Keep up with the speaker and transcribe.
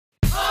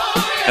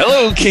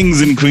Hello,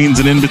 kings and queens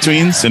and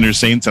in-between, sinners,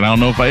 saints, and I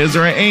don't know if I is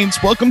or I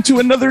ain't. Welcome to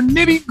another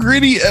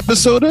nitty-gritty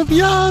episode of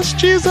Yas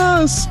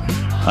Jesus.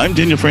 I'm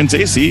Daniel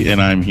Franzese,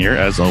 and I'm here,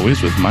 as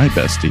always, with my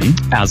bestie,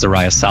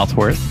 Azariah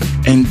Southworth.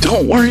 And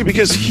don't worry,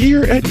 because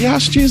here at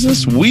Yas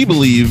Jesus, we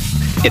believe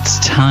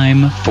it's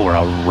time for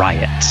a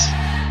riot.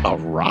 A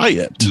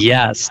riot?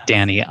 Yes,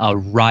 Danny, a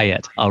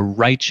riot. A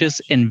righteous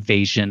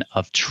invasion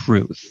of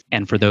truth.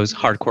 And for those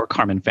hardcore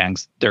Carmen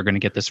fans, they're going to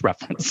get this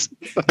reference.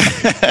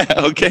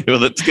 Okay, well,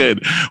 that's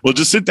good. We'll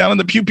just sit down in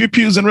the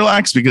pews and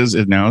relax, because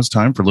now is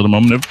time for a little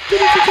moment of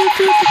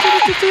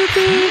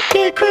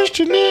Get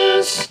Christian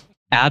News.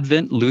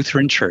 Advent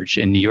Lutheran Church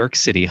in New York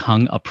City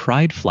hung a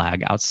pride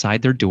flag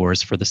outside their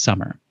doors for the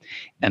summer.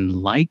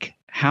 And like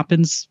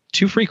happens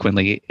too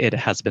frequently, it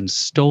has been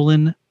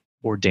stolen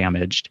or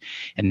damaged,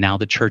 and now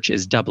the church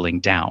is doubling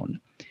down.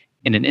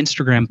 In an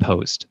Instagram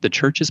post, the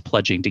church is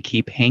pledging to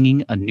keep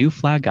hanging a new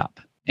flag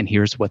up, and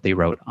here's what they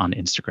wrote on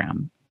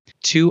Instagram.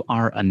 To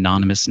our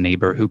anonymous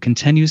neighbor who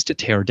continues to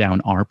tear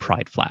down our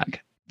pride flag,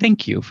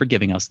 thank you for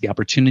giving us the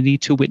opportunity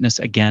to witness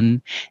again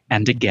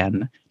and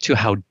again to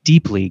how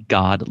deeply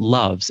God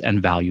loves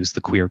and values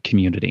the queer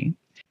community.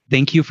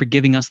 Thank you for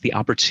giving us the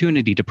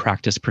opportunity to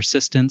practice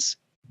persistence,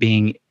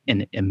 being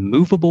an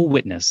immovable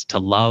witness to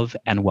love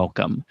and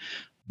welcome,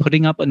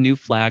 putting up a new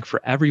flag for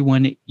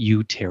everyone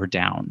you tear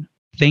down.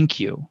 Thank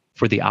you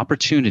for the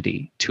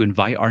opportunity to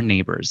invite our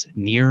neighbors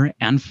near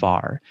and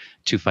far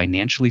to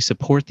financially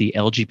support the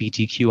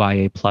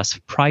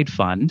LGBTQIA+ Pride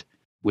Fund,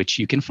 which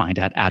you can find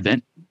at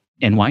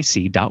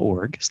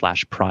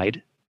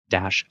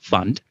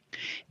adventnyc.org/pride-fund.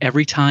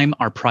 Every time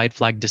our pride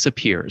flag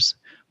disappears,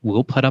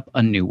 we'll put up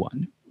a new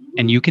one,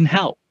 and you can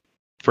help.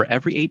 For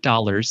every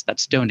 $8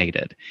 that's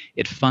donated,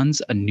 it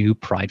funds a new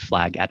pride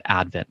flag at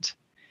Advent.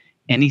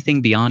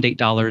 Anything beyond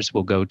 $8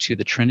 will go to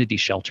the Trinity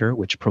Shelter,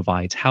 which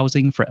provides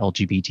housing for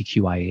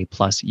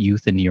LGBTQIA+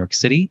 youth in New York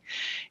City,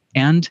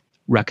 and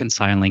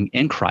Reconciling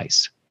in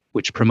Christ,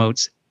 which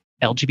promotes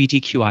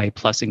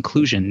LGBTQIA+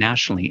 inclusion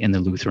nationally in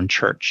the Lutheran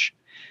Church.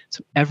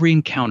 So every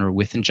encounter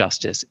with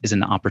injustice is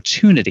an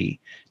opportunity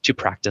to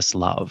practice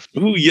love.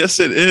 Ooh,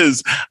 yes, it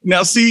is.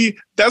 Now, see,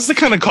 that's the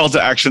kind of call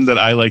to action that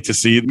I like to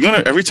see.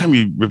 Every time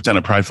you rip down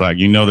a pride flag,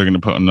 you know they're going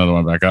to put another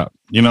one back up.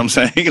 You know what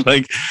I'm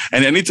saying?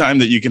 And anytime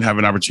that you can have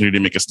an opportunity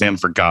to make a stand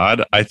for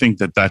God, I think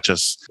that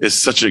just is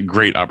such a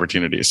great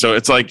opportunity. So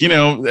it's like,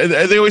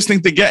 they always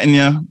think they're getting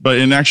you, but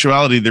in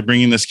actuality, they're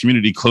bringing this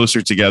community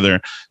closer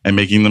together and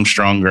making them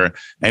stronger.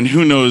 And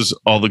who knows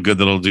all the good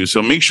that it'll do.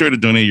 So make sure to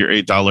donate your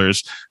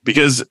 $8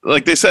 because,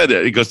 like they said,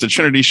 it goes to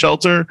Trinity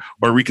Shelter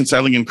or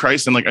Reconciling in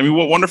Christ. And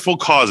what wonderful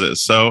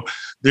causes. So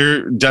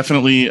they're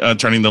definitely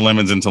turning the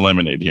lemons into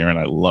lemonade here. And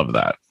I love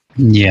that.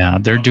 Yeah,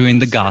 they're doing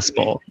the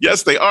gospel.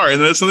 Yes, they are. And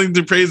that's something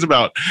to praise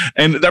about.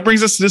 And that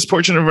brings us to this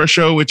portion of our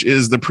show, which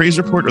is the praise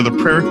report or the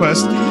prayer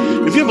request.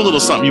 If you have a little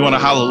something you want to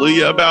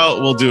hallelujah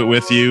about, we'll do it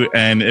with you.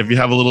 And if you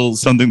have a little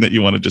something that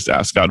you want to just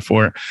ask God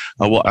for,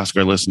 we'll ask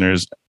our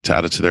listeners to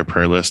add it to their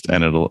prayer list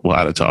and we'll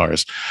add it to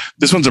ours.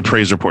 This one's a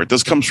praise report.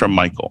 This comes from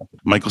Michael.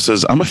 Michael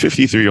says, I'm a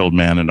 53-year-old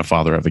man and a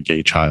father of a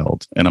gay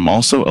child. And I'm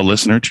also a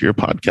listener to your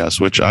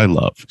podcast, which I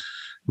love.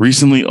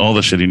 Recently, all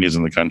the shitty news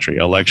in the country,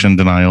 election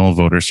denial,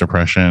 voter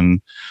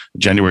suppression,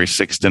 January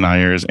 6th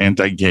deniers,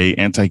 anti-gay,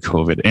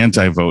 anti-COVID,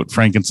 anti-vote,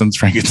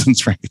 frankincense. I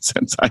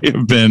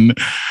have been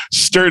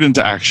stirred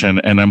into action,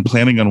 and I'm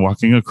planning on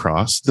walking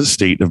across the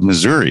state of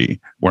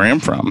Missouri, where I'm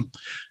from,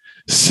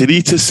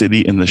 city to city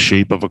in the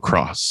shape of a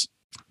cross.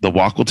 The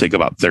walk will take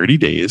about 30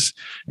 days,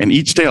 and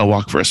each day I'll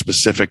walk for a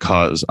specific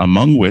cause,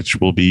 among which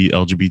will be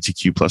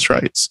LGBTQ+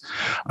 rights.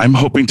 I'm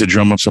hoping to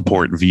drum up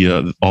support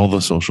via all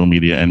the social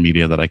media and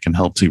media that I can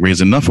help to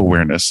raise enough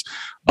awareness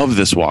of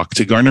this walk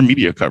to garner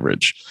media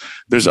coverage.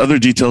 There's other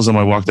details on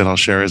my walk that I'll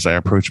share as I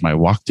approach my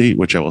walk date,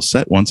 which I will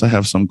set once I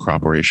have some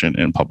cooperation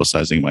in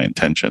publicizing my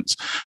intentions.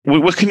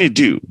 What can you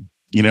do?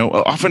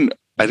 Often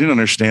I didn't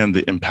understand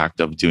the impact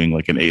of doing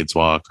like an AIDS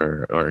walk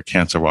or a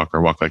cancer walk or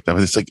a walk like that.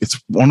 But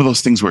it's one of those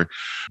things where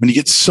when you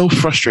get so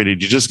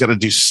frustrated, you just got to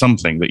do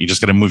something that you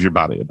just got to move your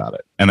body about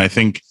it. And I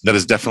think that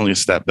is definitely a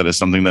step that is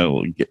something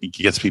that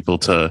gets people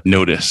to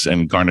notice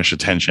and garnish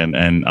attention.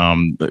 And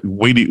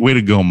way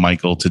to go,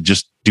 Michael, to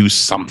just do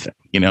something,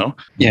 Yeah.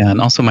 And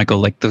also, Michael,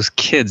 like those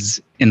kids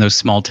in those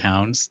small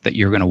towns that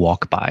you're going to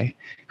walk by,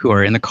 who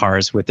are in the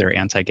cars with their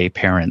anti-gay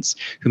parents,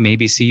 who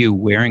maybe see you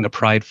wearing a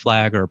pride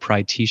flag or a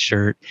pride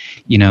t-shirt,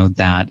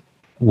 that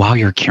while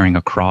you're carrying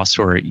a cross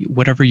or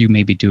whatever you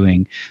may be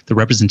doing, the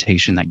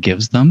representation that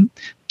gives them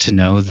to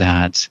know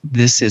that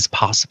this is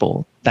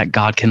possible, that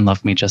God can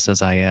love me just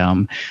as I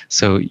am.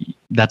 So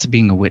that's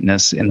being a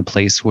witness in a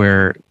place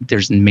where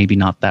there's maybe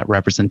not that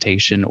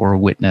representation or a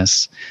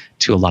witness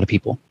to a lot of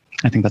people.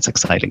 I think that's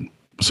exciting.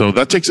 So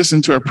that takes us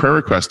into our prayer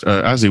request.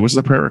 Ozzy, what's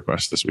the prayer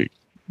request this week?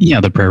 Yeah,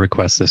 the prayer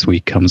request this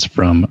week comes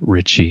from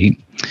Richie.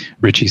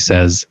 Richie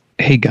says,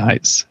 hey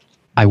guys,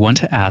 I want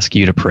to ask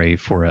you to pray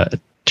for a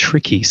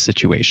tricky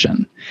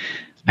situation.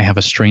 I have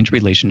a strange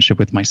relationship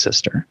with my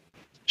sister.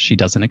 She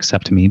doesn't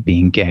accept me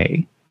being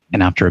gay.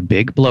 And after a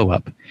big blow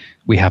up,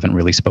 we haven't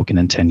really spoken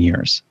in 10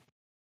 years.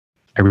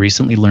 I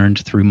recently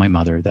learned through my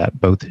mother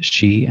that both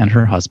she and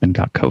her husband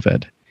got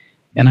COVID,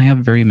 and I have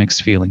very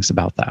mixed feelings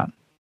about that.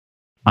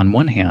 On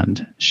one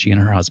hand, she and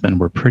her husband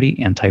were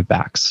pretty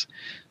anti-vax,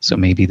 so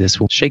maybe this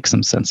will shake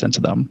some sense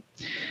into them.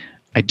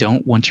 I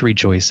don't want to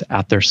rejoice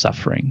at their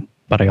suffering,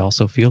 but I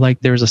also feel like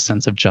there's a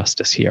sense of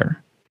justice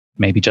here.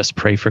 Maybe just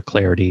pray for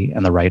clarity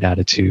and the right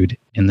attitude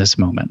in this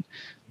moment,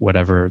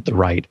 whatever the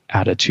right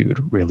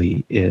attitude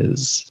really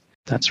is.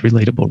 That's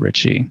relatable,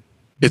 Richie.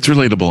 It's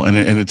relatable, and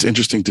it's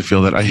interesting to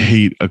feel that. I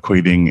hate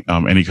equating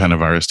any kind of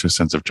virus to a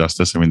sense of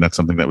justice. I mean, that's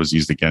something that was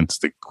used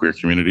against the queer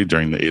community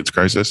during the AIDS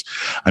crisis.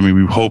 I mean,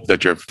 we hope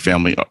that your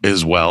family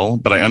is well,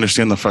 but I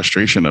understand the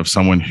frustration of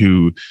someone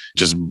who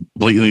just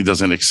blatantly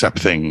doesn't accept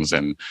things,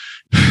 and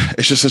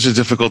it's just such a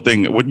difficult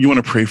thing. What you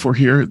want to pray for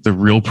here, the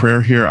real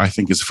prayer here, I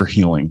think, is for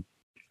healing.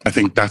 I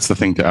think that's the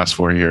thing to ask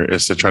for here,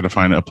 is to try to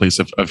find a place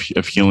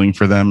of healing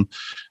for them,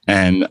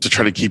 and to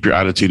try to keep your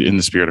attitude in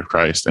the spirit of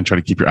Christ and try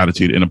to keep your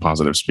attitude in a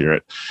positive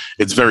spirit.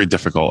 It's very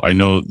difficult. I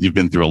know you've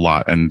been through a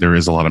lot and there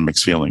is a lot of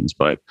mixed feelings,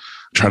 but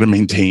try to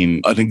maintain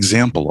an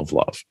example of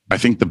love. I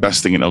think the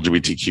best thing an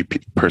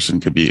LGBTQ person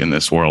could be in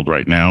this world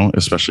right now,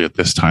 especially at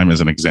this time, is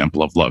an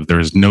example of love.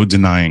 There is no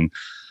denying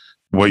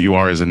what you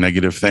are is a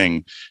negative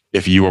thing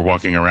if you are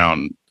walking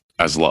around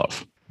as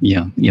love.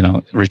 Yeah.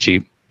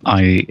 Richie,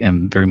 I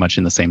am very much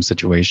in the same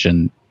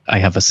situation. I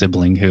have a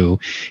sibling who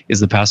is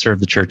the pastor of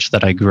the church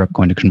that I grew up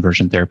going to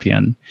conversion therapy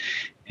in.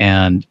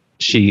 And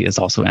she is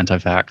also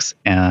anti-vax,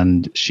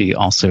 and she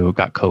also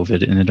got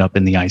COVID, ended up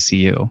in the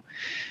ICU.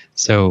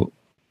 So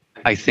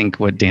I think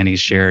what Danny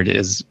shared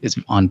is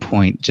on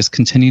point. Just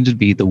continue to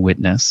be the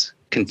witness,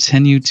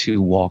 continue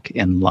to walk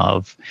in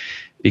love,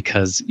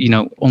 because,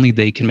 only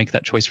they can make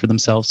that choice for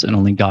themselves, and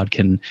only God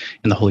can,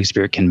 and the Holy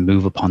Spirit can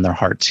move upon their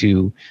heart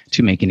to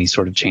make any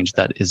sort of change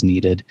that is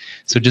needed.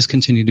 So just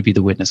continue to be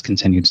the witness,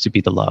 continue to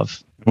be the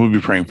love. We'll be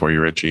praying for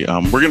you, Richie.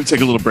 We're going to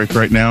take a little break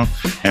right now,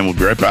 and we'll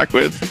be right back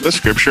with the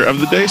scripture of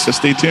the day. So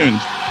stay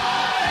tuned.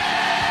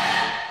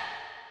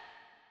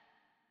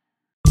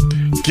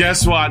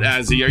 Guess what,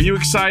 Azzy? Are you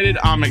excited?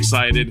 I'm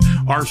excited.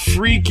 Our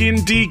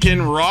freaking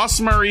deacon, Ross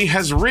Murray,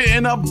 has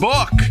written a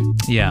book.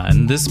 Yeah,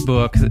 and this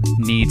book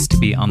needs to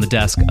be on the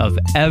desk of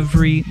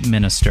every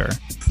minister.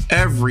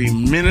 Every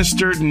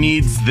minister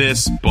needs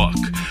this book.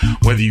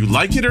 Whether you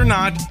like it or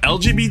not,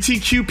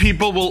 LGBTQ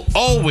people will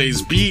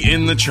always be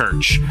in the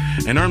church,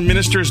 and our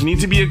ministers need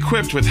to be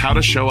equipped with how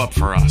to show up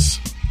for us.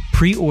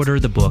 Pre-order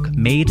the book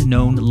Made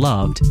Known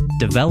Loved,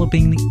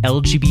 Developing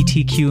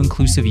LGBTQ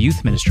Inclusive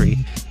Youth Ministry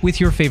with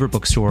your favorite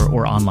bookstore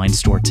or online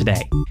store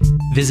today.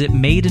 Visit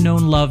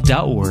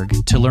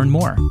madeknownlove.org to learn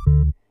more.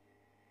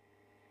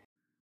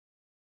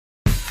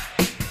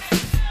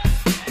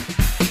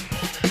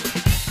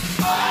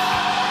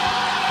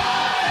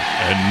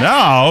 And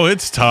now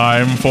it's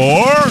time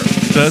for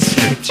the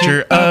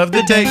scripture of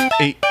the day.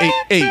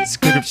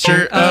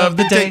 Scripture of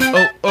the day.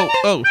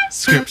 Oh.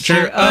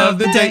 Scripture of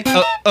the day.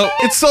 Oh.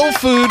 It's soul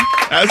food.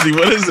 Azzy,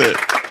 what is it?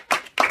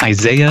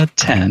 Isaiah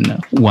 10,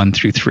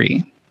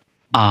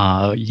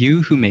 1-3.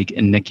 You who make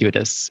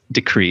iniquitous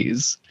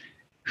decrees,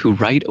 who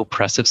write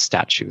oppressive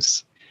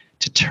statutes,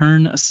 to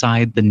turn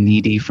aside the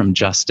needy from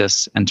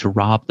justice and to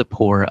rob the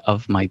poor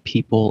of my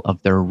people of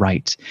their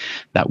right,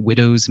 that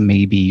widows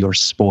may be your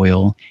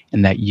spoil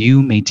and that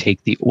you may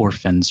take the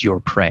orphans your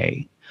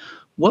prey.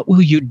 What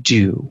will you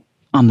do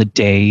on the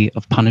day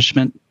of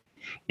punishment,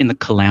 in the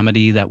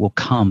calamity that will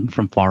come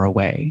from far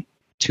away?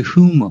 To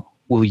whom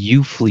will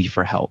you flee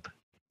for help,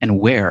 and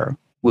where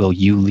will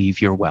you leave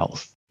your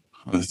wealth?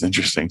 Oh, that's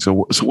interesting.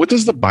 So what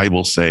does the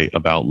Bible say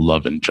about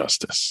love and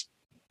justice?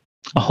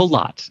 A whole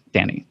lot,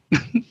 Danny.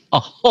 A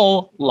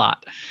whole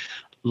lot.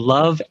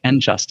 Love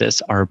and justice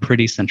are a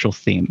pretty central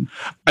theme.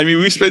 I mean,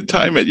 we spent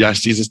time at Yes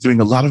Jesus doing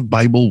a lot of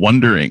Bible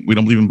wondering. We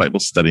don't believe in Bible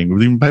studying. We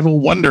believe in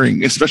Bible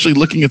wondering, especially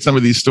looking at some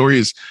of these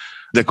stories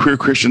that queer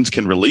Christians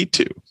can relate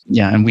to.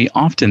 Yeah, and we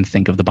often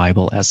think of the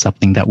Bible as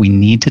something that we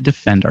need to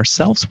defend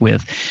ourselves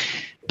with.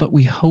 But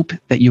we hope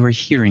that you are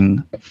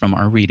hearing from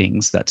our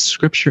readings that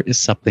Scripture is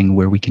something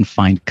where we can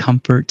find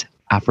comfort,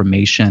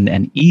 affirmation,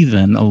 and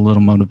even a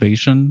little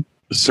motivation.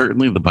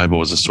 Certainly, the Bible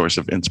was a source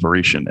of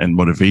inspiration and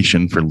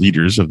motivation for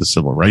leaders of the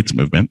civil rights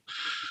movement.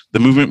 The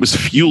movement was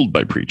fueled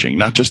by preaching,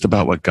 not just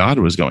about what God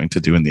was going to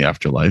do in the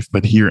afterlife,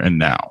 but here and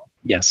now.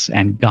 Yes,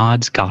 and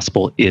God's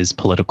gospel is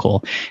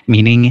political,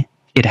 meaning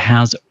it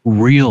has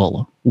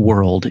real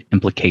world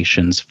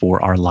implications for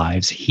our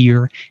lives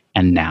here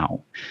and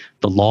now.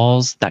 The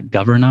laws that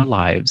govern our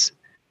lives,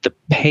 the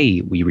pay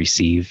we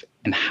receive,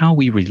 and how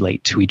we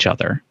relate to each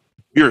other.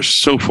 We are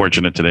so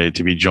fortunate today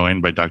to be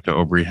joined by Dr.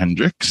 Aubrey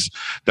Hendricks.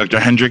 Dr.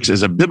 Hendricks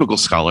is a biblical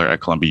scholar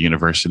at Columbia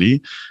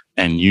University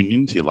and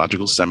Union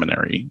Theological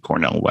Seminary,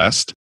 Cornell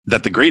West,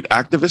 that the great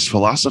activist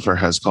philosopher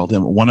has called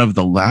him one of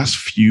the last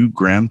few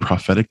grand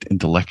prophetic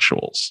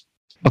intellectuals.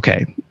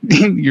 Okay,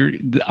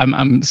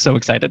 I'm so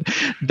excited.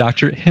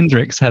 Dr.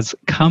 Hendricks has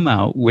come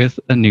out with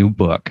a new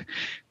book.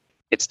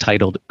 It's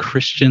titled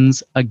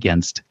Christians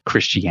Against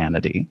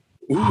Christianity.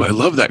 Ooh, I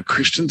love that.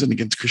 Christians and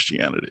Against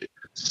Christianity.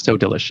 So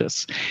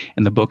delicious.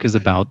 And the book is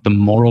about the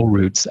moral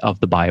roots of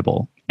the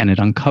Bible, and it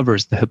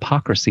uncovers the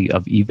hypocrisy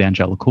of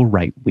evangelical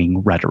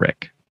right-wing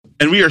rhetoric.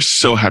 And we are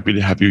so happy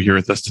to have you here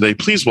with us today.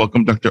 Please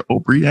welcome Dr.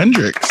 Aubrey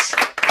Hendricks.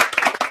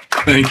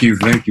 Thank you.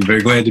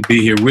 Very glad to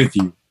be here with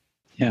you.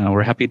 Yeah,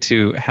 we're happy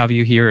to have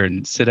you here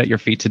and sit at your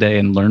feet today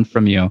and learn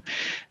from you.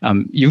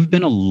 You've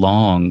been a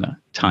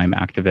long-time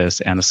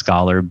activist and a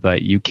scholar,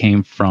 but you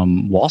came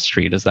from Wall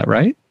Street, is that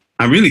right?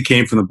 I really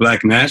came from the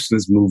Black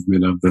nationalist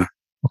movement of the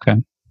 60s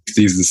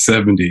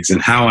and 70s,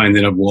 and how I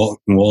ended up on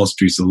Wall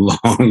Street's a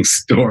long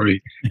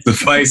story.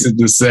 Suffice it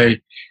to say,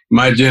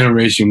 my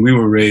generation, we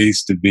were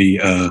raised to be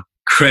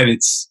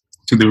credits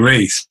to the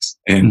race,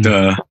 and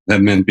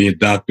that meant be a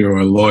doctor or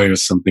a lawyer or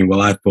something.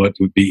 Well, I thought it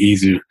would be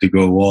easier to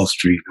go Wall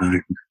Street.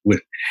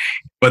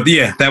 But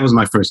yeah, that was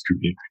my first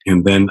career.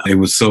 And then it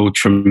was so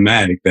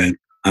traumatic that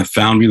I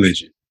found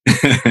religion.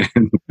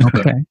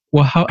 Okay.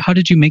 Well, how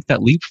did you make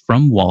that leap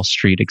from Wall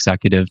Street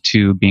executive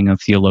to being a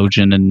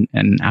theologian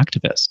and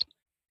activist?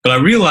 But I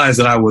realized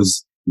that I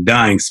was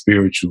dying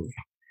spiritually,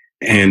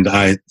 and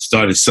I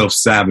started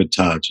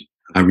self-sabotaging.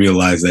 I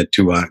realized that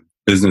too.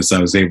 Business I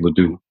was able to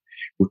do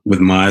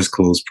with my eyes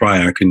closed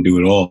prior, I couldn't do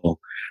it all.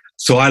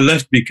 So I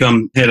left to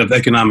become head of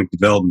economic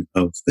development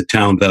of the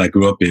town that I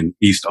grew up in,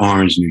 East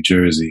Orange, New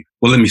Jersey.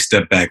 Well, let me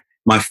step back.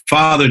 My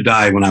father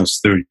died when I was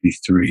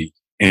 33,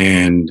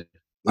 and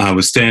I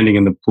was standing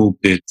in the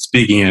pulpit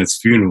speaking at his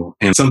funeral,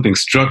 and something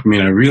struck me,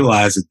 and I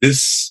realized that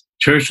this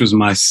church was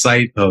my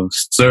site of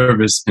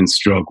service and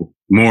struggle,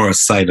 more a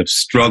site of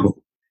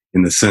struggle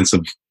in the sense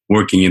of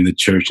working in the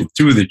church and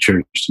through the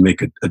church to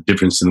make a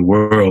difference in the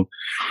world.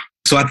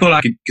 So I thought I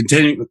could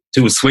continue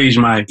to assuage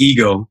my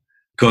ego,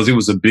 because it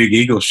was a big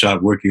ego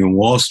shot working on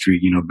Wall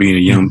Street, being a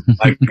young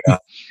black guy.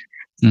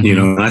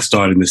 And I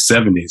started in the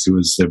 70s. It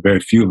was very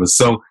few of us.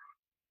 So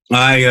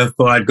I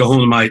thought I'd go home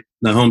to my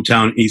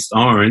hometown, East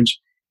Orange,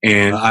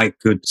 and I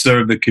could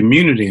serve the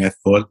community, I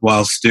thought,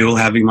 while still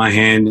having my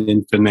hand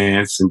in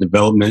finance and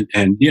development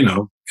and,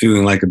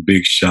 feeling like a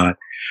big shot.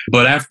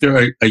 But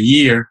after a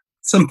year,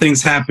 some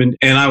things happened,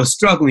 and I was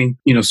struggling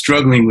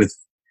with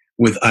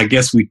I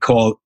guess we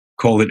call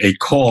it a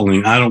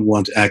calling. I don't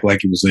want to act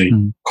like it was a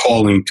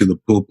calling to the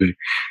pulpit.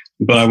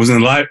 But I went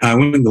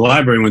in the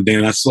library one day,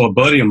 and I saw a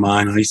buddy of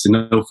mine I used to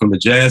know from the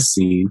jazz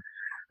scene,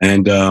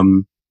 and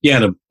he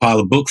had a pile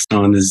of books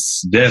on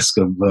his desk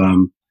of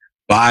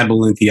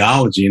Bible and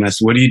theology. And I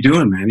said, "What are you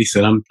doing, man?" He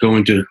said, "I'm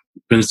going to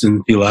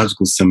Princeton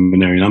Theological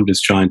Seminary, and I'm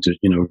just trying to,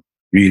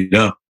 read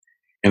up."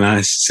 And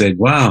I said,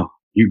 "Wow,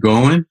 you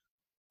going?"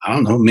 I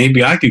don't know,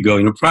 maybe I could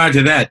go. Prior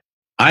to that,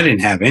 I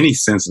didn't have any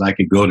sense that I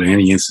could go to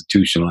any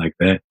institution like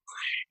that.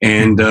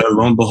 And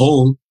lo and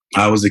behold,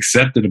 I was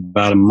accepted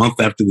about a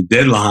month after the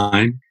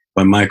deadline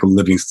by Michael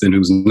Livingston,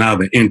 who's now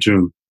the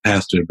interim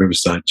pastor at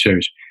Riverside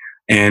Church.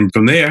 And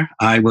from there,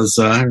 I was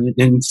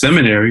in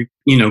seminary,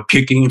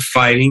 kicking and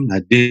fighting. I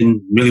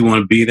didn't really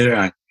want to be there.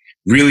 I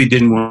really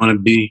didn't want to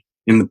be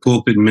in the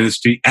pulpit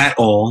ministry at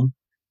all.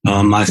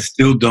 I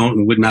still don't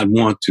and would not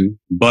want to.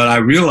 But I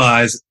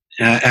realized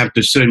after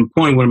a certain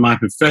point, one of my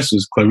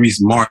professors, Clarice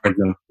Martin,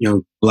 a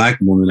young black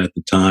woman at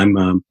the time,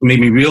 made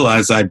me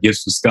realize I had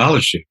gifts for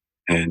scholarship.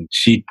 And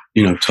she,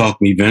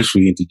 talked me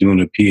eventually into doing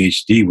a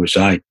PhD, which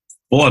I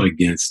fought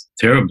against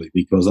terribly,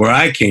 because where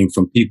I came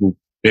from, people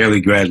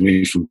barely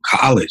graduated from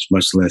college,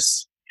 much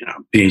less,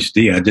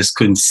 PhD. I just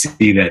couldn't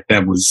see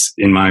that was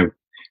in my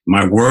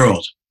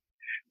world.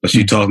 But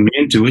she talked me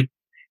into it.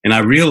 And I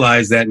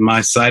realized that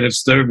my site of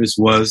service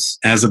was,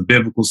 as a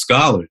biblical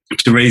scholar,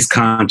 to raise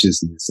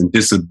consciousness and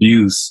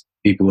disabuse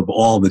people of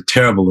all the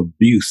terrible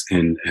abuse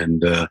and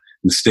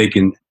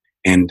mistaken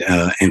and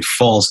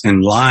false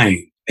and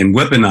lying and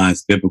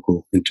weaponized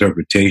biblical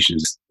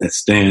interpretations that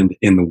stand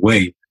in the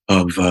way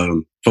of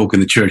folk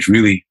in the church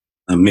really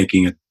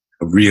making a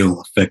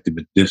real effective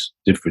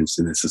difference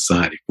in the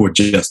society for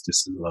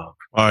justice and love.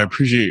 Well, I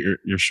appreciate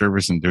your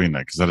service in doing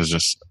that, because that is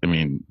just,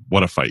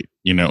 what a fight,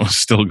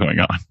 still going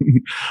on.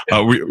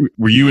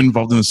 Were you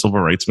involved in the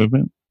civil rights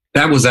movement?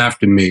 That was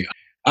after me.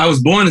 I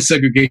was born in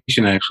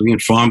segregation, actually, in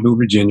Farmville,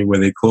 Virginia, where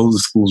they closed the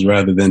schools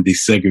rather than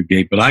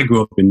desegregate. But I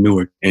grew up in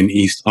Newark and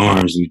East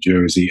Orange, New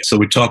Jersey. So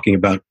we're talking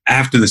about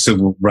after the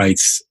Civil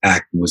Rights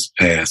Act was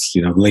passed,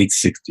 late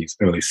 60s,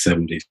 early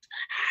 70s.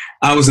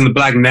 I was in the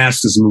Black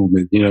nationalist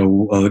movement,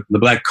 the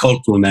Black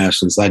cultural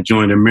nationalists. I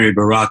joined Amiri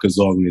Baraka's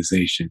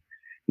organization.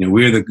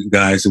 We're the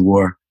guys who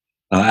wore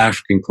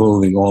African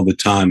clothing all the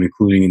time,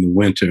 including in the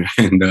winter.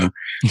 And,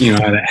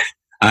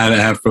 I had an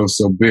afro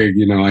so big,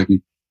 I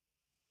could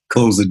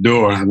close the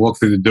door. I walk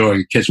through the door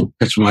and catch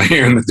my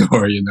hair in the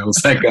door,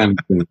 it's that kind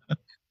of thing.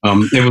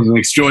 It was an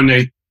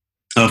extraordinary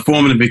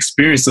formative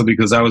experience, though,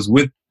 because I was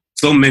with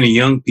so many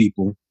young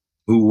people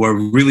who were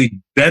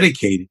really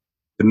dedicated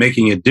to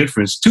making a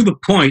difference, to the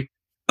point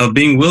of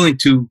being willing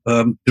to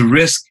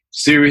risk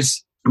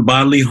serious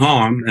bodily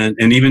harm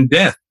and even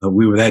death.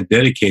 We were that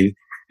dedicated,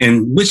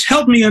 and which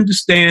helped me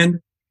understand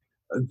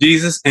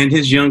Jesus and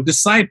his young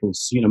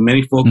disciples.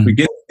 Many folk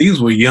forget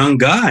these were young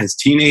guys,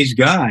 teenage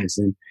guys,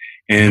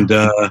 and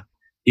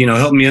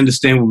helped me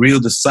understand what real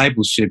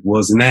discipleship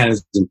was, and that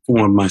has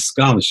informed my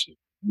scholarship.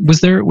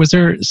 Was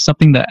there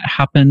something that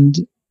happened,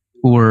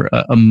 or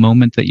a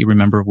moment that you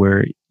remember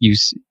where you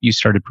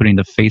started putting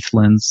the faith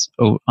lens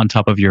on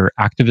top of your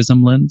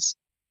activism lens?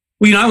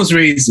 Well, I was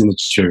raised in the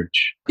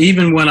church.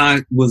 Even when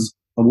I was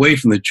away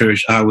from the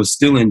church, I was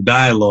still in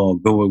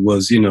dialogue, though it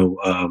was, it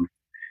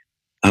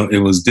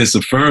was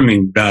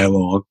disaffirming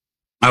dialogue.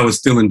 I was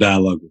still in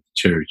dialogue with the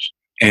church.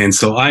 And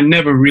so I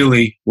never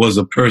really was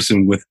a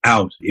person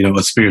without,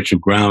 a spiritual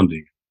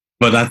grounding.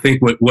 But I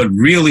think what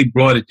really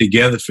brought it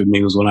together for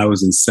me was when I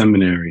was in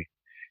seminary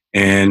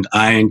and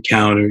I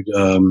encountered,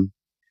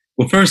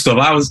 first off,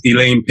 I was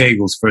Elaine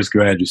Pagel's first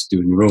graduate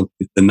student, wrote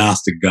the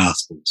Gnostic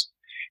Gospels.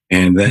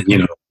 And that,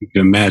 you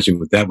can imagine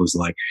what that was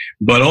like.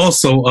 But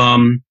also,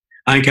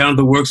 I encountered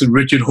the works of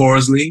Richard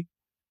Horsley,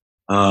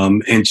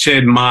 and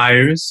Ched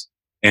Myers.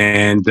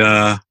 And,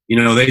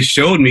 they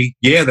showed me,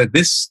 that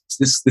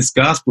this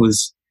gospel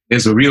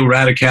there's a real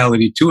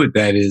radicality to it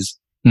that is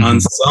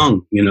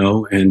unsung,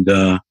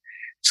 and,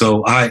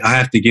 so I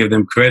have to give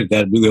them credit.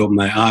 That really opened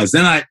my eyes.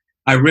 Then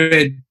I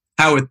read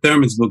Howard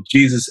Thurman's book,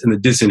 Jesus and the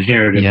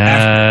Disinherited.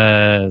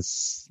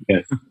 Yes.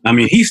 Yeah. I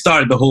mean, he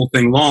started the whole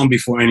thing long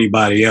before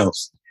anybody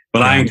else,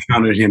 but I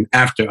encountered him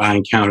after I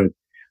encountered,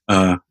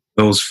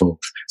 those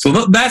folks.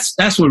 So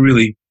that's what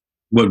really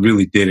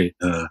did it,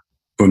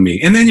 for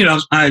me. And then,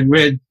 I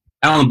read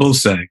Alan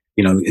Bosak,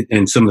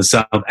 and some of the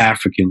South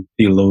African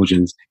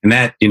theologians, and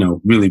that,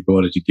 really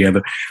brought it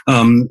together.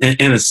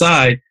 And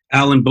aside,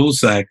 Alan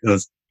Bosak,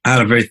 I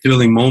had a very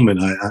thrilling moment.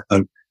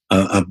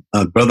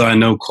 A brother I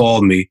know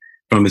called me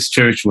from his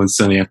church one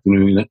Sunday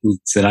afternoon and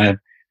said, I have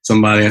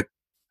somebody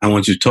I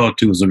want you to talk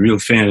to who's a real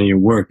fan of your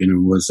work. And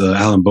it was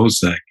Alan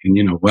Bosak.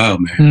 And, wow,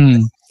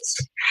 man.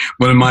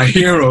 One of my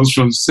heroes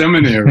from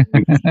seminary.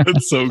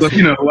 That's so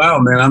cool. Wow,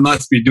 man, I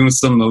must be doing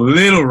something a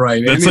little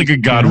right. That's like a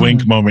God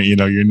wink moment,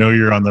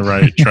 you're on the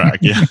right track.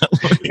 Yeah.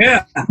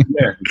 Yeah,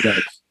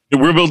 exactly.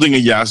 We're building a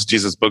Yes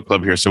Jesus book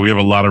club here, so we have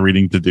a lot of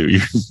reading to do.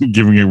 You're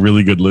giving a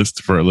really good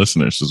list for our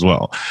listeners as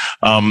well.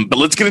 But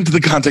let's get into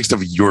the context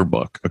of your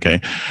book, okay?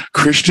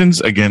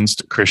 Christians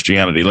Against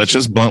Christianity. Let's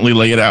just bluntly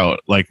lay it out.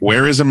 Like,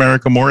 where is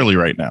America morally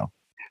right now?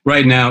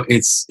 Right now,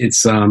 it's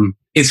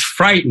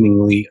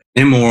frighteningly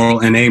immoral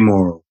and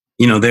amoral.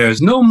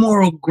 There's no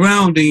moral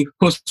grounding. Of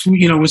course,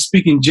 we're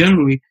speaking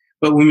generally,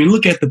 but when we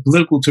look at the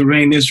political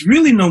terrain, there's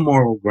really no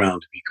moral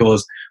ground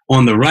because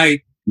on the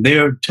right,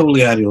 they're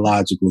totally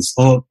ideological. It's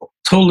all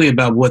totally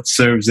about what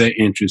serves their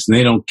interests, and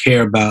they don't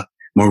care about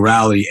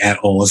morality at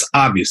all. It's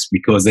obvious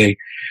because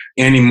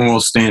any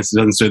moral stance that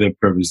doesn't serve their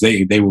purpose,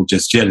 they will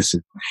just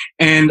jettison.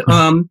 And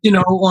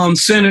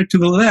center to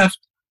the left,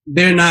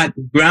 they're not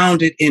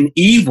grounded in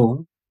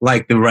evil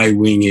like the right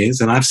wing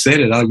is. And I've said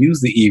it, I'll use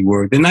the E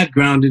word. They're not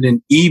grounded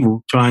in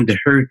evil, trying to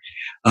hurt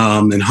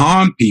and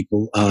harm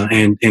people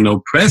and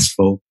oppress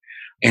folk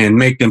and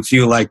make them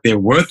feel like they're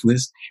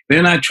worthless.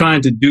 They're not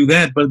trying to do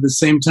that, but at the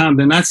same time,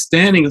 they're not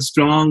standing a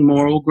strong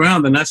moral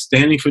ground. They're not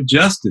standing for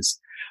justice.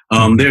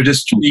 They're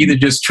just either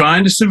just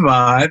trying to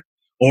survive,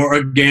 or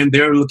again,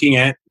 they're looking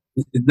at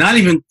not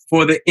even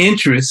for the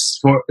interests,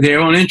 for their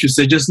own interests.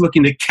 They're just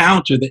looking to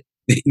counter the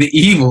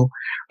evil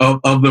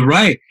of the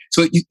right.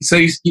 So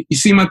you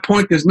see my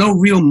point. There's no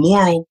real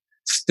moral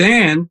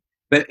stand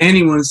that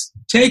anyone's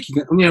taking.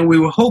 We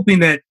were hoping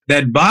that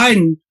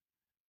Biden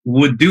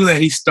would do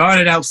that. He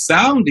started out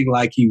sounding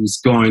like he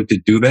was going to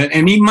do that,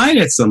 and he might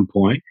at some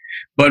point.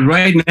 But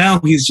right now,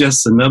 he's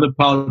just another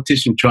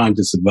politician trying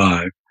to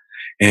survive.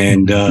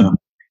 And,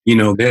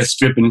 they're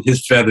stripping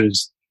his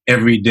feathers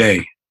every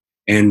day.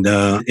 And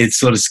it's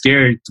sort of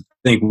scary to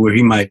think where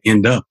he might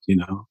end up,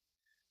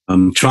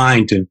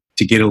 trying to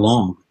get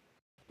along.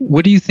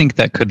 What do you think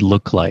that could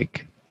look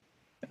like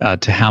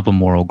to have a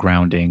moral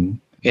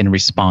grounding in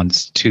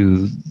response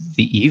to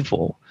the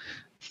evil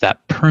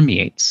that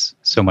permeates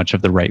so much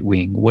of the right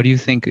wing? What do you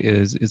think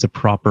is a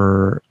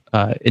proper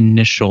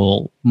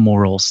initial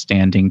moral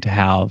standing to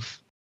have?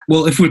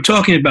 Well, if we're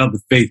talking about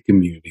the faith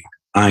community,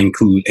 I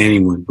include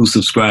anyone who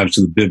subscribes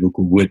to the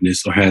biblical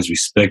witness or has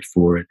respect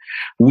for it.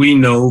 We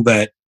know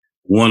that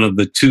one of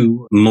the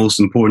two most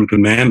important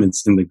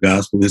commandments in the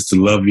gospel is to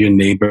love your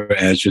neighbor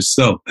as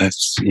yourself.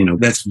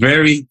 That's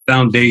very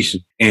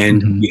foundation.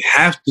 And we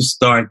have to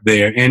start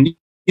there. And,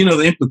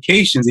 the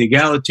implications, the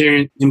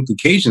egalitarian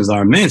implications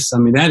are immense. I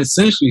mean, that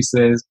essentially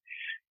says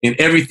in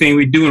everything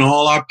we do in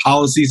all our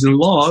policies and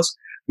laws,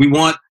 we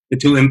want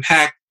to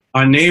impact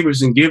our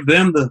neighbors and give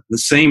them the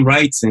same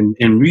rights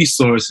and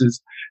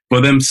resources for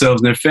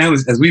themselves and their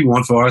families as we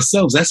want for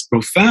ourselves. That's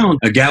profound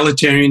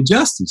egalitarian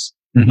justice,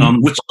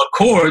 which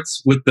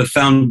accords with the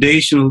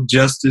foundational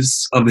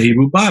justice of the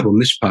Hebrew Bible,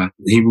 Mishpat,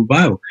 the Hebrew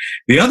Bible.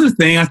 The other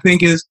thing I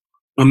think is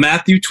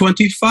Matthew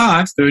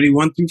 25,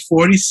 31 through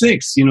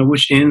 46,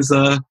 which ends,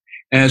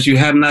 as you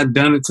have not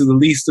done it to the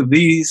least of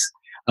these,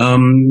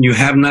 you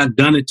have not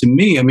done it to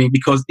me. I mean,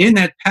 because in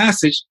that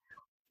passage,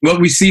 what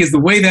we see is the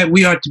way that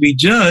we are to be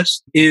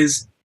judged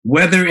is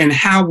whether and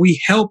how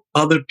we help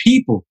other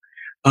people.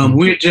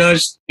 We're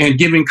judged and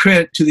given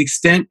credit to the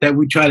extent that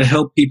we try to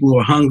help people who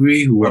are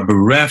hungry, who are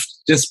bereft,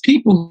 just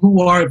people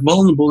who are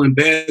vulnerable in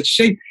bad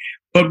shape.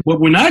 But what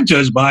we're not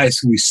judged by is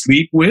who we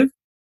sleep with.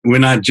 We're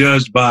not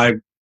judged by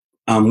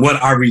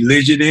what our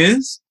religion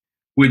is.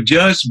 We're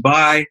judged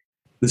by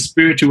the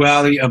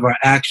spirituality of our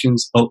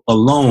actions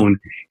alone.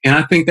 And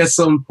I think that's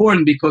so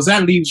important because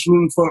that leaves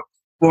room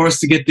for us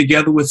to get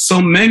together with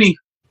so many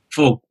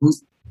folk who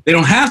they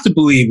don't have to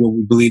believe what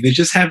we believe. They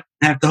just have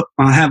to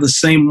have the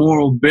same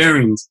moral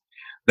bearings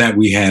that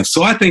we have.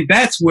 So I think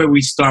that's where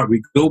we start.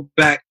 We go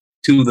back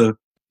to the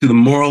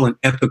moral and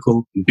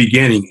ethical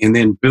beginning and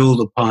then build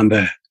upon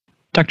that.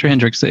 Dr.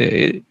 Hendricks,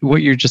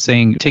 what you're just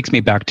saying takes me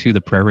back to the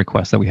prayer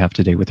request that we have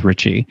today with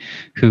Richie,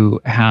 who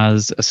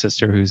has a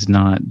sister who's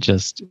not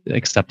just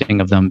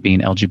accepting of them being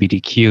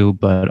LGBTQ,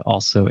 but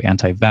also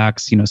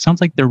anti-vax.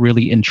 Sounds like they're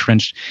really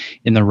entrenched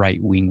in the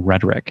right-wing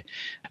rhetoric.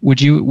 Would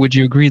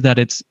you agree that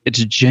it's a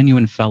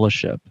genuine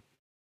fellowship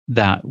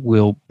that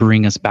will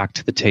bring us back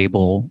to the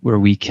table where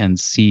we can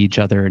see each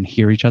other and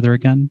hear each other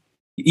again?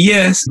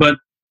 Yes, but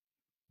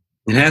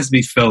it has to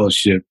be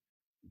fellowship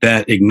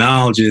that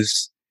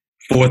acknowledges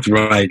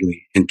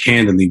forthrightly and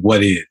candidly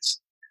what is.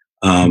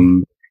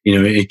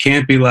 It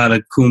can't be a lot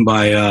of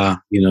kumbaya,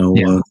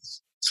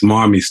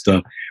 smarmy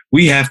stuff.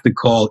 We have to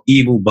call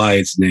evil by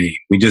its name.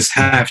 We just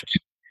have to,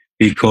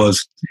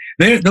 because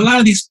a lot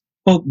of these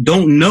folk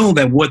don't know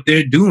that what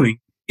they're doing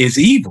is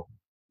evil.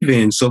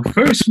 And so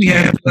first we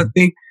have to, I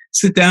think,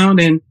 sit down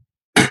and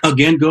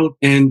again go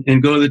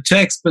to the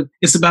text. But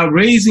it's about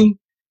raising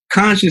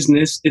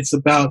consciousness. It's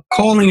about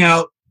calling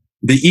out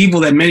the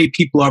evil that many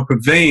people are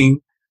purveying.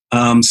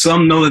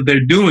 Some know that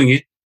they're doing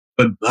it,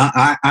 but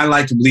I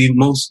like to believe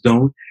most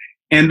don't.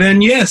 And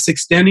then, yes,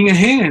 extending a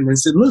hand and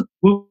said, look,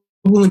 we're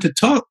willing to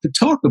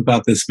talk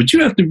about this, but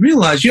you have to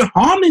realize you're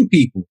harming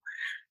people.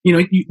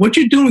 What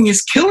you're doing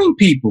is killing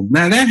people.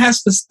 Now that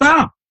has to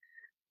stop,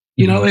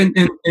 and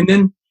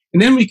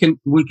then we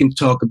can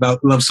talk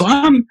about love. So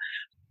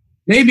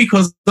maybe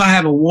because I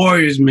have a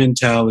warrior's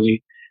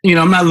mentality,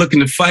 I'm not looking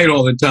to fight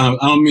all the time.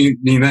 I don't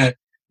mean that,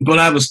 but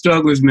I have a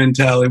struggler's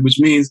mentality, which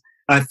means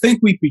I think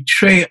we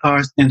betray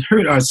and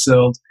hurt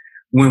ourselves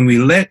when we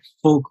let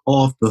folk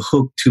off the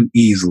hook too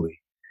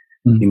easily,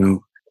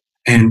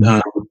 And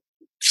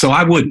so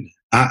I wouldn't.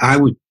 I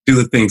would do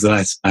the things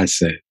that I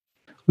said.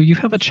 Well, you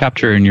have a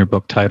chapter in your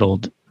book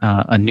titled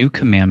A New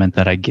Commandment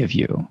That I Give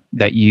You,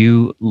 that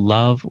you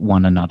love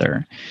one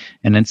another.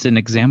 And it's an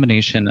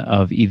examination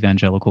of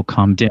evangelical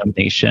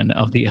condemnation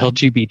of the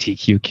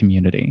LGBTQ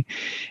community.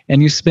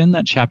 And you spend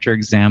that chapter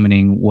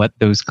examining what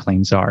those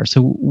claims are.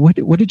 So what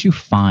did you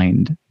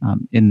find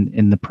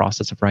in the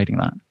process of writing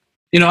that?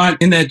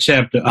 In that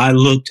chapter, I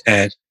looked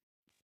at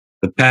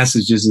the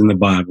passages in the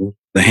Bible,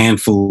 the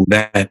handful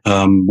that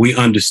we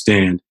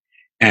understand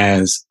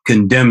as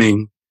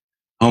condemning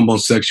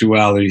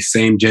homosexuality,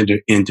 same-gender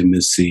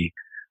intimacy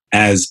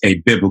as a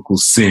biblical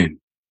sin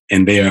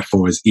and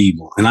therefore as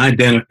evil. And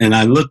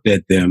I looked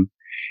at them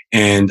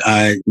and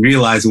I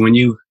realized when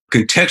you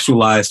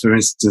contextualize, for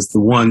instance,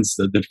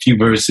 the few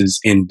verses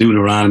in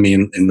Deuteronomy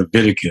and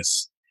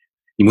Leviticus,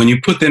 when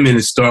you put them in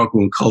historical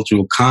and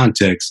cultural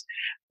context,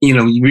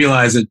 you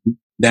realize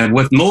that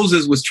what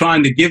Moses was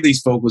trying to give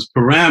these folks was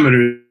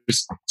parameters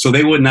so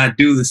they would not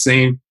do the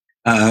same,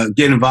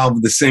 get involved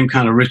with the same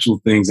kind of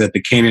ritual things that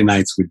the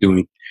Canaanites were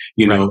doing.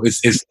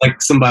 It's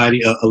like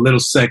somebody, a little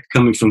sect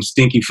coming from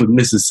Stinkyfoot,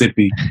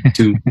 Mississippi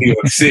to New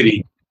York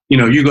City.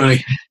 You're going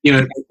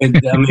to,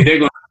 they're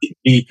going to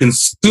be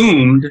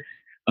consumed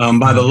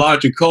by the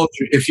larger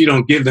culture if you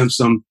don't give them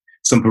some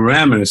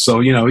parameters. So,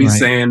 he's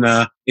saying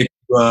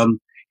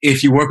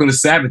if you work on the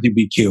Sabbath, you'll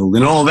be killed,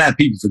 and all that.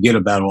 People forget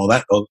about all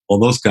that, all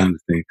those kinds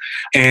of things.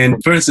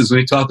 And for instance, when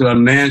he talked about a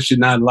man should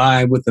not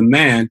lie with a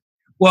man,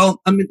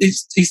 well,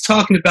 he's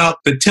talking about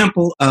the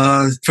temple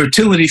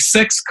fertility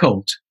sex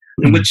cult,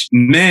 in which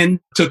men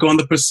took on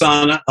the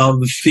persona of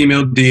the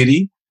female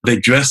deity. They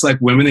dress like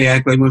women. They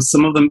act like women.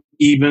 Some of them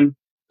even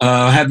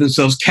have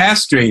themselves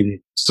castrated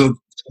so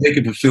they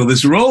could fulfill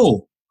this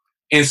role.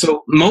 And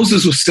so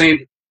Moses was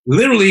saying,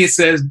 literally, it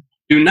says,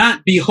 do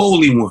not be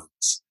holy ones.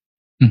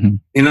 Mm-hmm.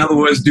 In other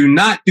words, do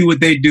not do what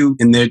they do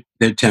in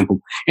their temple.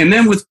 And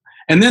then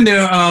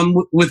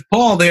with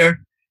Paul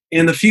there,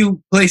 in the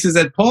few places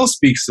that Paul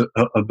speaks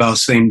about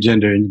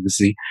same-gender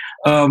intimacy,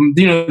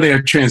 there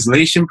are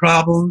translation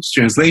problems,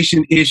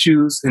 translation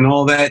issues, and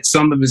all that.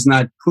 Some of it's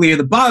not clear.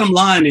 The bottom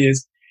line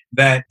is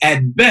that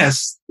at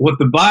best, what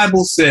the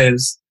Bible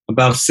says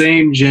about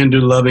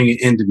same-gender loving and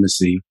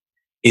intimacy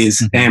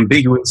is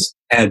ambiguous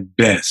at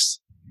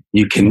best.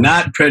 You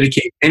cannot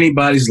predicate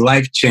anybody's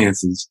life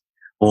chances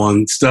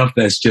on stuff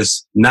that's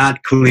just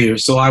not clear.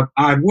 So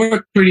I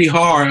worked pretty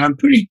hard. I'm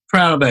pretty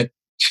proud of that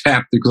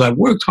chapter because I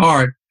worked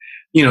hard,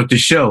 to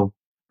show,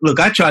 look,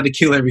 I tried to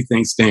kill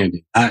everything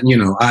standing. I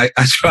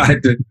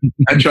tried to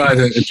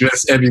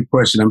address every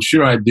question. I'm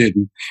sure I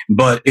didn't,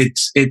 but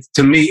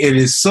to me, it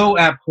is so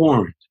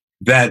abhorrent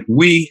that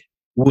we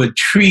would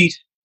treat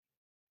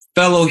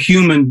fellow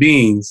human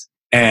beings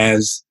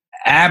as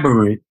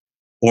aberrant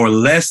or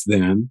less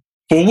than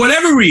for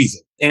whatever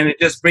reason. And it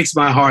just breaks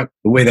my heart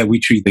the way that we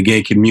treat the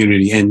gay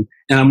community. And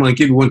I'm going to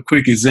give you one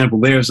quick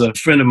example. There's a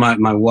friend of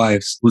my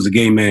wife's who's a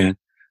gay man,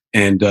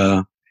 and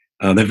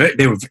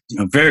they were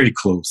very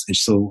close. And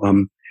so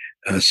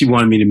she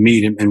wanted me to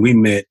meet him, and we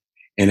met.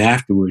 And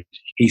afterward,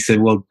 he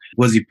said, "Well,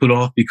 was he put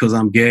off because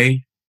I'm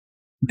gay?"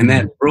 And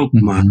that broke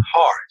my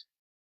heart.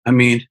 I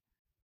mean,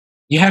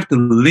 you have to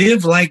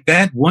live like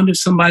that, wonder if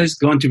somebody's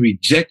going to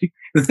reject you.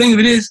 The thing of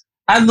it is,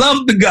 I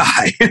love the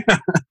guy.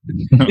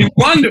 He's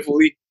wonderful.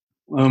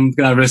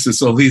 God rest his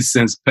soul, he's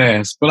since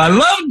passed. But I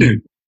loved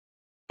him.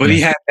 But he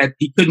had that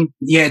shake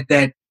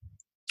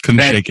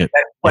it.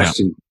 That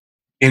question.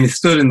 Yeah. And it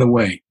stood in the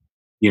way.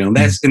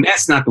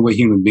 That's not the way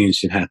human beings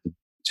should have to.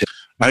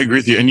 I agree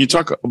with you. And you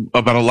talk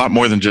about a lot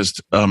more than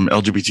just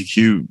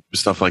LGBTQ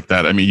stuff like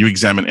that. I mean, you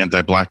examine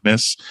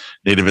anti-Blackness,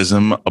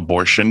 nativism,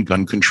 abortion,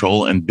 gun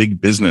control, and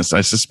big business. I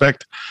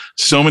suspect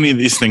so many of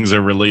these things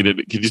are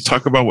related. Could you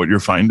talk about what you're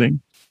finding?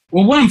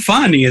 Well, what I'm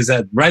finding is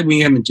that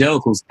right-wing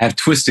evangelicals have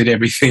twisted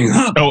everything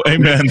up. Oh,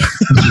 amen.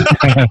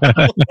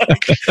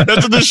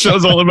 That's what this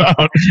show's all about.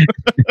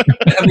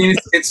 I mean,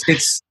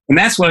 it's, and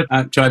that's what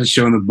I try to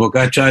show in the book.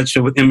 I try to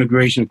show with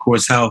immigration, of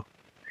course, how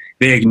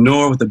they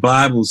ignore what the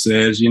Bible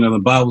says. The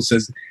Bible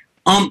says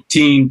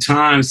umpteen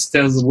times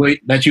tells the way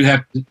that you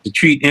have to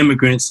treat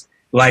immigrants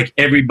like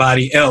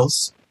everybody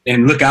else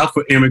and look out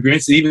for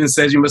immigrants. It even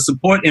says you must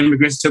support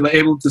immigrants till they're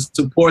able to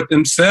support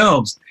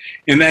themselves.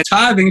 And that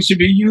tithing should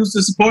be used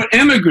to support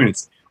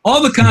immigrants.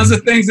 All the kinds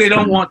of things they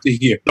don't want to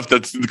hear.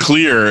 That's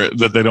clear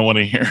that they don't want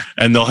to hear.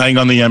 And they'll hang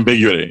on the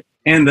ambiguity.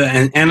 And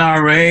the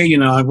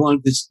NRA, I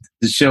wanted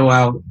to show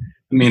how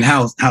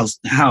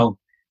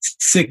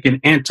sick and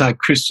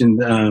anti-Christian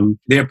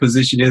their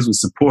position is with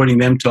supporting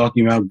them,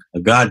 talking about a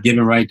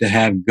God-given right to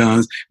have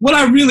guns. What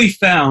I really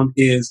found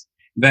is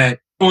that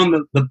on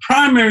the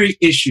primary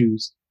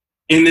issues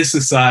in this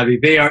society,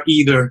 they are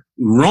either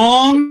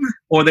wrong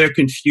or they're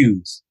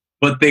confused,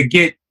 but they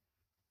get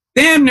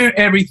damn near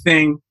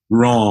everything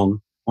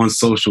wrong on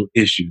social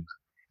issues.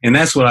 And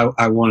that's what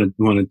I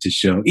wanted to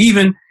show.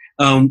 Even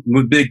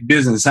with big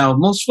business, how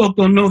most folk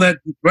don't know that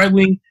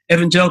right-wing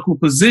evangelical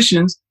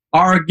positions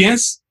are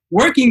against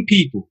working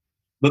people.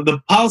 But the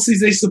policies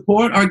they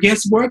support are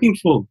against working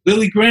folk.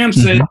 Billy Graham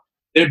said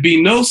there'd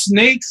be no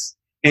snakes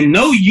and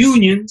no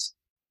unions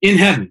in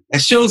heaven.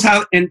 That shows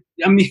how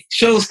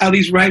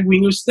these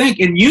right-wingers think.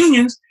 And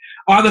unions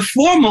are the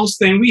foremost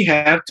thing we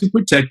have to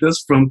protect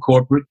us from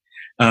corporate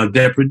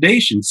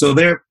depredation. So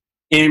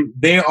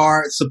they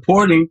are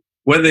supporting,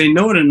 whether they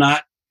know it or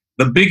not,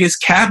 the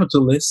biggest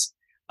capitalists,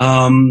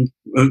 the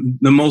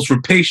most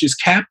rapacious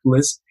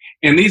capitalists.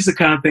 And these are the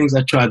kind of things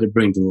I try to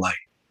bring to light.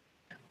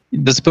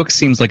 This book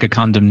seems like a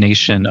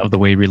condemnation of the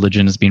way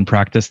religion is being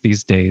practiced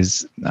these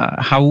days.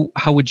 How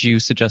would you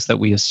suggest that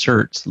we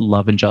assert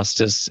love and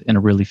justice in a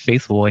really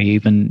faithful way,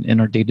 even in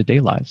our day-to-day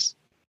lives?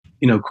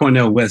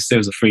 Cornel West,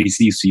 there's a phrase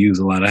he used to use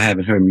a lot. I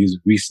haven't heard music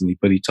recently,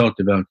 but he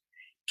talked about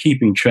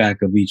keeping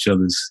track of each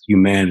other's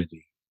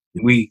humanity.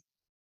 We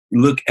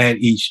look at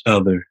each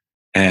other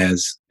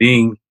as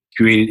being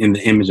created in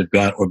the image of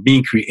God or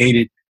being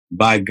created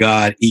by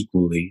God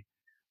equally.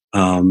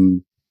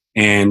 And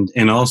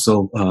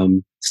also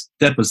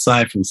step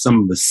aside from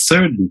some of the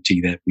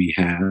certainty that we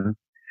have,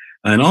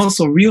 and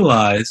also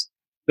realize,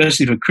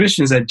 especially for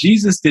Christians, that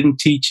Jesus didn't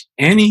teach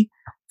any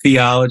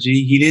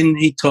theology.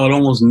 He taught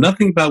almost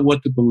nothing about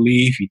what to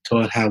believe. He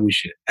taught how we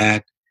should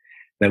act,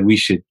 that we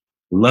should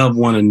love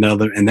one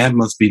another, and that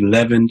must be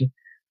leavened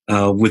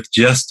with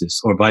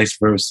justice or vice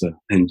versa.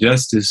 And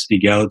justice,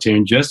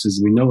 egalitarian justice,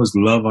 we know is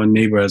love our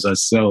neighbor as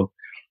ourselves.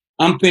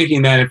 I'm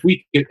thinking that if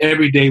we could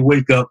every day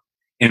wake up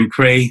and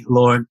pray,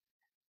 Lord,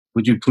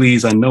 would you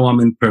please, I know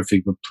I'm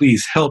imperfect, but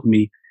please help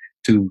me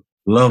to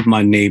love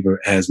my neighbor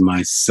as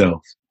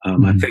myself.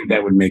 I think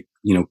that would make,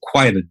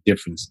 quite a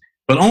difference.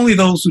 But only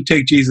those who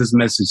take Jesus'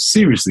 message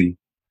seriously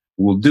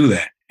will do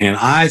that. And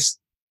I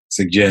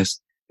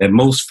suggest that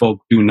most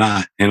folk do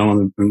not. And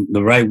on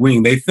the right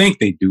wing, they think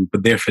they do,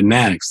 but they're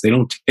fanatics. They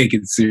don't take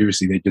it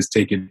seriously. They just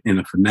take it in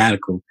a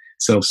fanatical,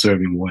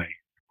 self-serving way.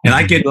 And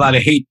I get a lot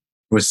of hate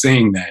for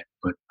saying that,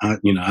 but I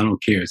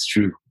don't care. It's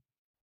true.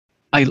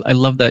 I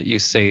love that you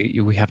say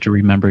we have to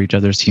remember each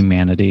other's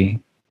humanity.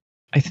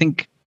 I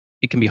think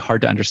it can be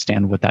hard to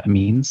understand what that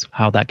means,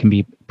 how that can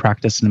be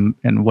practiced, and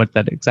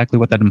exactly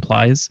what that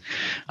implies.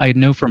 I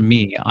know for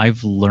me,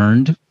 I've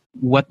learned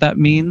what that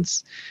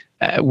means.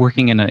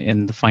 Working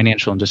in the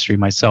financial industry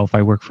myself,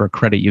 I work for a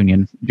credit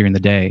union during the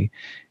day,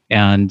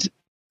 and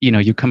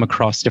you come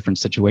across different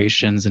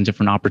situations and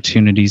different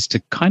opportunities to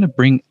kind of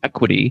bring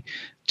equity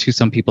to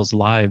some people's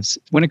lives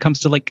when it comes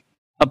to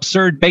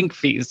absurd bank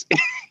fees,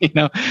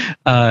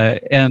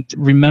 and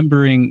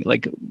remembering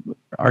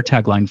our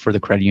tagline for the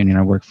credit union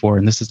I work for,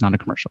 and this is not a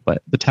commercial,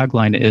 but the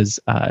tagline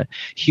is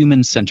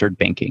human-centered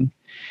banking.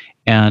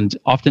 And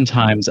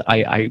oftentimes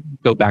I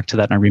go back to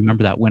that and I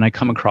remember that when I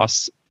come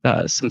across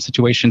some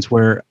situations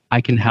where I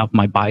can have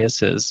my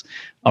biases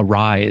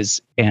arise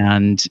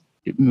and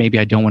maybe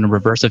I don't want to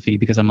reverse a fee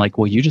because I'm like,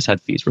 well, you just had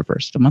fees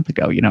reversed a month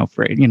ago,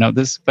 for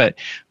this, but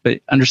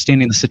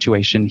understanding the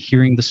situation,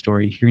 hearing the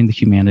story, hearing the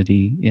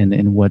humanity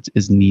in what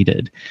is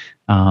needed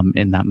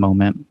in that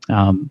moment.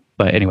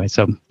 But anyway,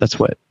 so that's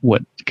what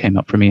came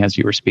up for me as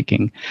you were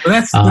speaking.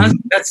 Well,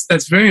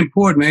 that's very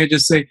important. I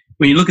just say,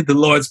 when you look at the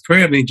Lord's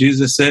Prayer, I mean,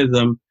 Jesus says,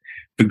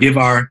 forgive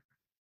our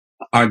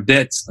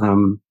debts,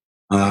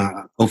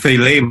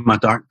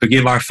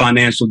 forgive our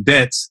financial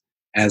debts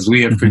as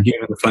we have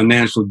forgiven the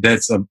financial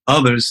debts of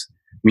others.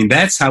 I mean,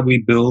 that's how we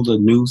build a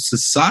new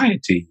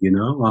society,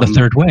 the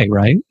third way,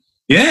 right?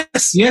 Yes,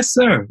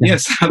 sir. Yeah.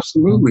 Yes,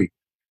 absolutely.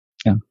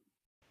 Yeah.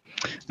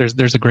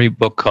 There's a great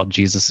book called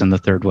Jesus in the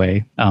Third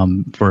Way.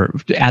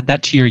 Add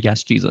that to your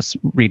Yes, Jesus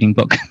reading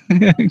book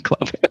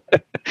club.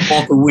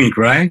 Walter Wink,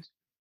 right?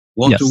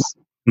 Walter yes.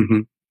 Wink.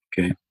 Mm-hmm.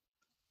 Okay.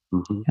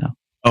 Mm-hmm. Yeah.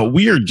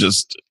 We are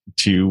just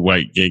two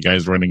white gay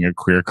guys running a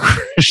queer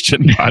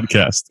Christian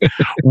podcast.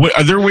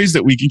 Are there ways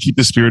that we can keep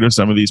the spirit of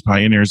some of these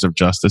pioneers of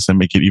justice and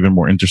make it even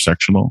more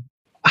intersectional?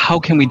 How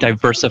can we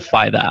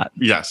diversify that?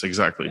 Yes,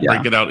 exactly. Yeah.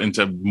 Break it out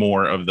into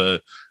more of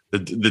the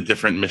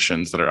different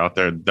missions that are out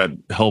there that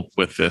help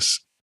with this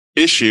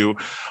issue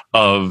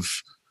of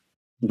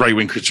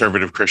right-wing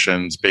conservative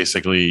Christians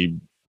basically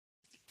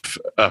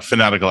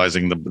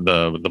fanaticalizing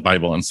the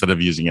Bible instead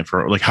of using it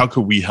for, like, how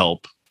could we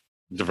help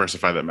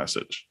diversify that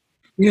message?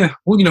 Yeah.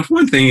 Well,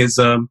 one thing is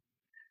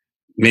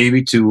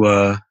maybe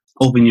to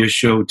open your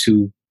show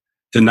to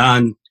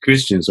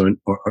non-Christians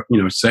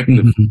or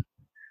secular,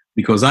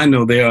 because I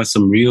know there are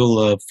some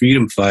real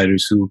freedom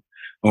fighters who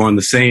are on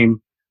the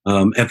same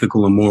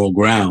ethical and moral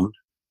ground,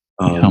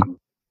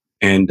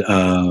 and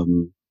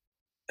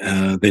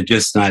they're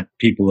just not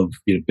people of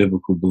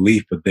biblical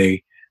belief, but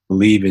they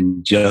believe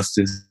in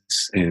justice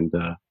and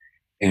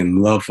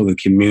love for the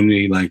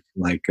community,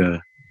 like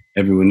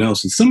everyone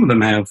else. And some of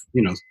them have,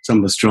 some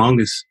of the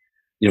strongest,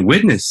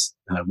 witnesses,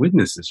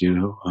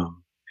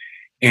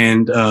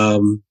 and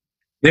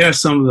there are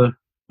some of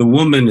the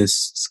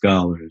womanist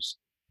scholars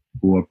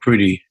who are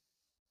pretty,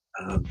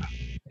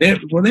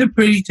 take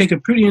a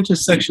pretty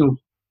intersectional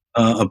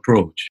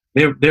approach.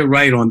 They're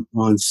right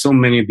on so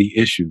many of the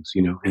issues,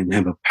 and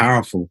have a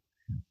powerful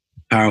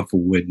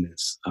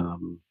witness.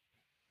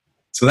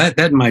 So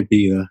that might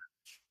be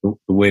the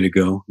way to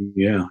go.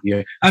 Yeah.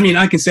 I mean,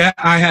 I can say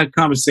I had a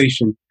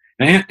conversation.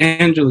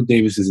 Angela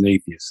Davis is an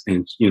atheist,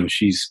 and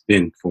she's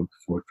been for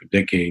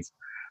decades.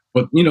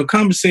 But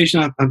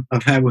conversation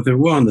I've had with her,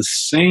 we're on the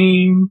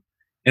same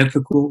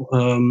ethical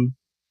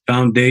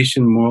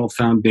foundation, moral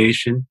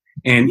foundation,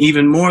 and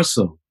even more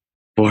so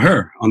for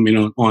her. I mean,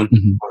 on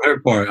her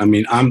part. I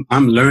mean,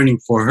 I'm learning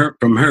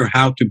from her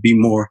how to be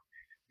more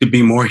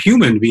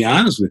human. To be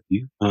honest with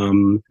you,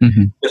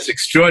 this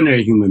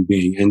extraordinary human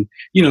being, and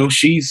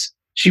she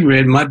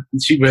read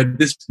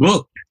this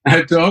book.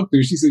 I talked to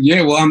her. She said,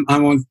 "Yeah, well,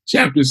 I'm on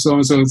chapter so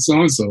and so and so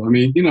and so." I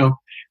mean,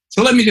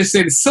 So let me just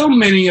say that so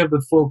many of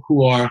the folk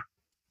who are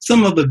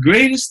some of the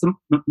greatest, the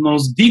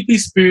most deeply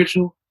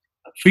spiritual,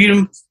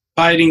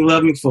 freedom-fighting,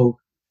 loving folk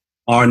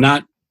are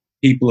not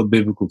people of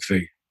biblical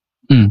faith.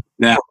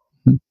 Now,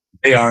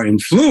 they are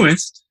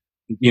influenced,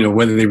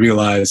 whether they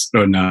realize it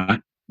or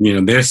not.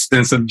 Their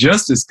sense of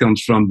justice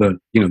comes from the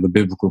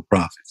biblical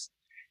prophets.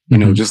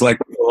 Just like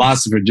the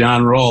philosopher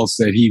John Rawls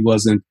said, he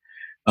wasn't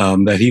a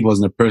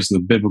person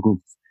of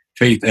biblical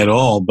faith at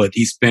all, but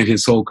he spent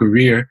his whole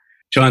career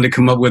trying to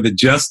come up with a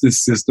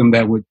justice system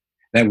that would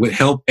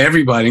help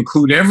everybody,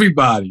 include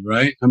everybody,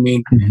 right? I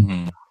mean,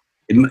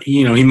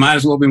 he might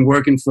as well have been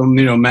working from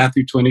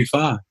Matthew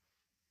 25.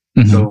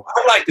 So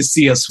I'd like to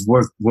see us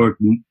work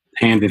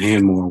hand in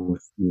hand more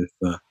with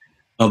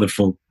other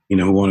folk,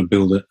 who want to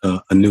build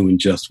a new and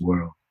just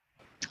world.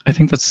 I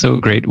think that's so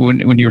great.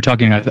 When you were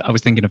talking, I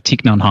was thinking of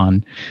Thich Nhat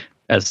Hanh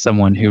as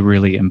someone who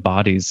really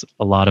embodies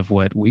a lot of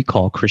what we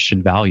call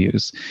Christian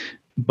values,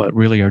 but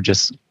really are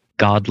just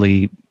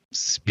godly,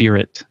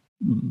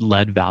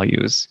 spirit-led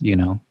values,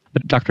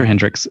 But Dr.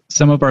 Hendricks,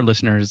 some of our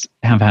listeners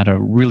have had a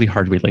really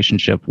hard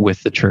relationship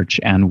with the church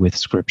and with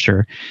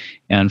Scripture.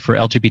 And for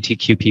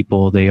LGBTQ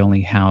people, they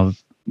only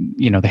have,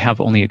 they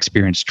have only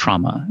experienced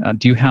trauma.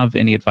 Do you have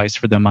any advice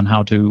for them on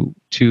how to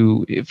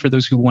for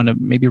those who want to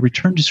maybe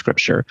return to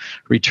Scripture,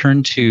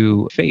 return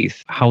to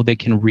faith, how they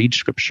can read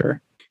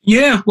Scripture?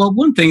 Yeah, well,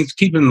 one thing is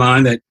keep in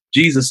mind that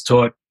Jesus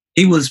taught,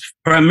 he was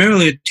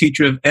primarily a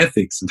teacher of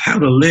ethics, of how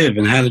to live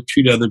and how to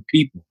treat other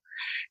people.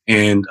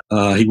 And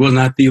he was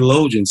not a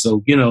theologian.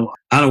 So,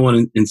 I don't want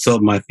to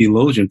insult my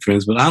theologian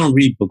friends, but I don't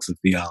read books of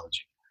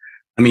theology.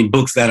 I mean,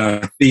 books that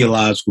are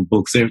theological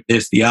books.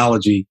 There's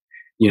theology,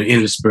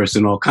 interspersed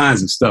in all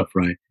kinds of stuff,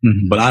 right?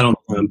 But I don't.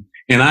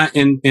 And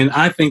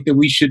I think that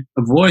we should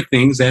avoid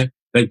things that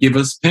give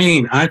us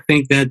pain. I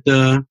think that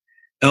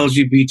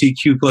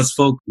LGBTQ plus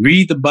folk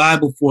read the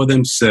Bible for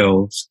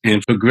themselves,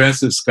 and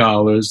progressive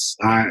scholars,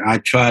 I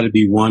try to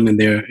be one, and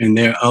there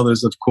are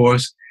others, of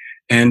course,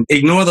 and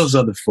ignore those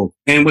other folk.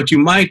 And what you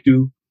might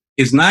do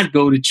is not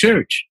go to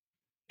church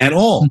at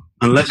all,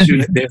 unless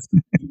you're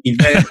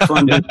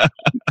funded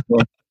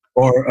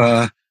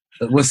or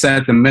what's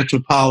that? The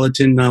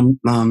Metropolitan, what's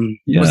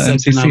that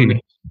MCC,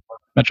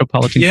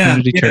 Metropolitan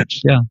Community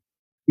Church. Yeah.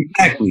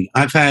 Exactly.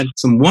 I've had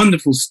some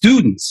wonderful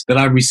students that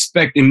I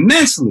respect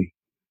immensely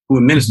who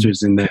are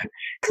ministers in that.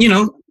 You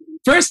know,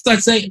 first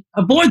I'd say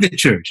avoid the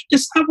church.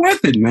 It's not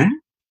worth it, man.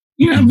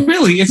 You know,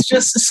 really, it's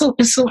so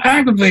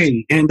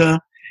aggravating. And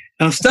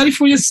study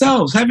for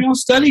yourselves. Have your own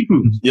study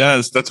groups.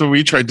 Yes, that's what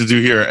we tried to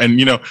do here. And,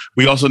 you know,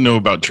 we also know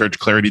about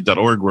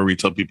churchclarity.org, where we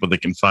tell people they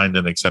can find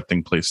an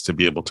accepting place to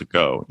be able to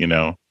go, you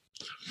know,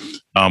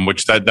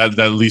 which that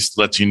at least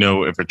lets you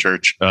know if a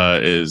church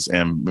is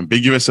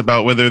ambiguous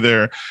about whether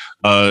they're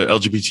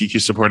LGBTQ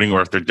supporting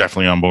or if they're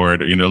definitely on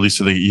board, you know, at least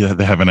so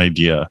they have an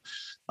idea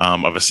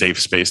of a safe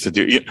space to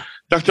do.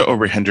 Dr.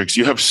 Aubrey Hendricks,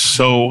 you have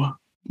so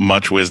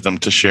much wisdom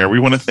to share. We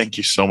want to thank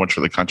you so much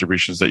for the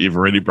contributions that you've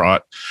already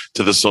brought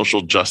to the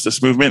social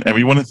justice movement. And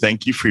we want to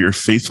thank you for your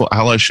faithful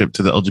allyship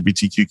to the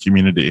LGBTQ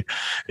community.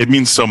 It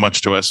means so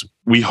much to us.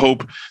 We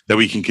hope that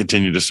we can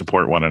continue to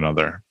support one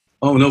another.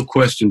 Oh, no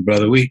question,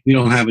 brother. We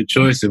don't have a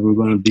choice if we're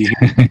going to be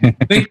here.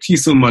 Thank you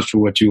so much for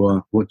what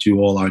you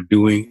all are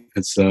doing.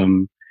 It's,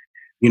 you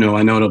know,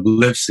 I know it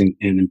uplifts and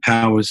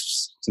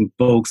empowers some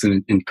folks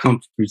and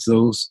comforts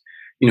those,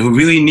 you know, who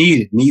really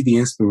need the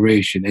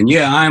inspiration. And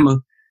yeah, I'm a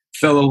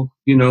fellow,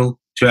 you know,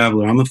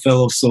 traveler. I'm a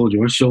fellow soldier.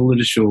 We're shoulder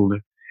to shoulder.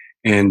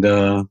 And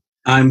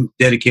I'm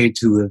dedicated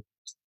to the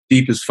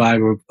deepest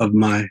fiber of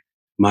my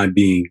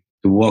being,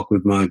 to walk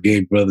with my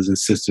gay brothers and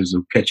sisters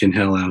who catching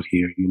hell out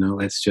here. You know,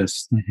 it's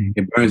just,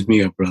 It burns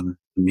me up, brother.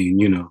 I mean,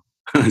 you know,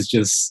 it's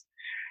just,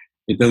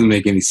 it doesn't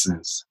make any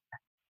sense.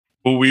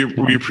 Well,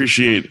 we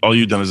appreciate all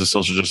you've done as a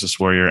social justice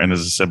warrior and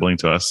as a sibling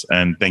to us.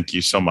 And thank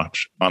you so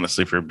much,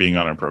 honestly, for being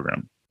on our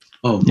program.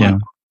 Oh, yeah.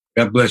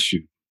 God bless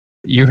you.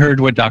 You heard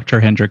what Dr.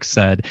 Hendricks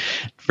said.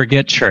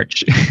 Forget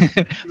church.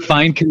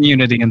 Find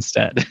community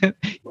instead.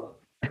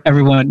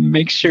 Everyone,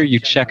 make sure you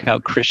check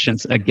out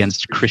Christians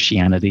Against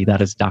Christianity.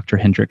 That is Dr.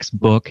 Hendricks'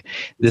 book.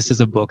 This is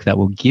a book that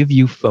will give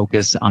you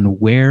focus on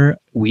where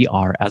we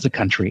are as a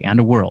country and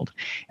a world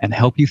and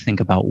help you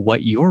think about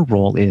what your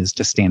role is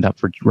to stand up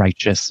for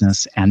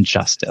righteousness and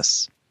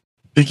justice.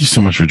 Thank you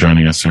so much for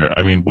joining us, sir.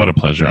 I mean, what a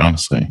pleasure,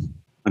 honestly.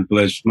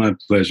 My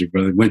pleasure,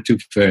 brother. It went too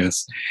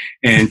fast.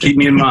 And keep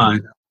me in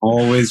mind.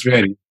 Always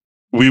ready.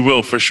 We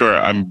will, for sure.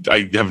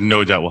 I have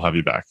no doubt we'll have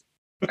you back.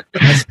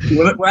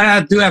 Well,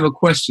 I do have a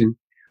question.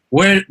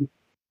 Where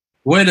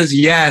does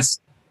Yas?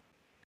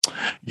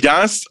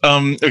 Yas,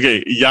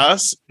 okay.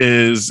 Yas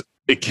is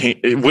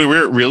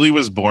where it really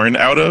was born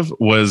out of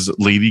was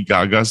Lady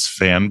Gaga's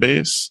fan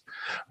base.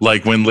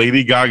 Like when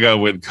Lady Gaga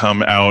would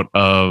come out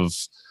of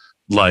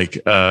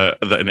like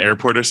an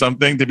airport or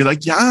something, they'd be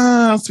like,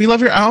 "Yes, we love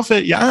your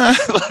outfit." Yeah,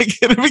 like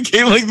and it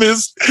became like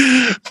this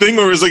thing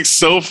where it was like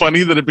so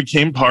funny that it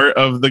became part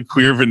of the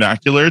queer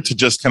vernacular to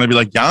just kind of be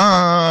like,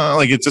 "Yeah,"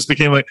 like it just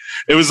became like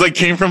it was like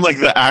came from like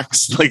the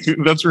acts, like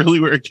that's really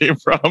where it came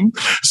from.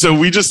 So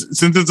we just,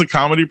 since it's a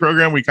comedy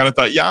program, we kind of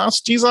thought, "Yes,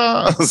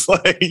 Jesus,"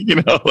 like you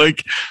know,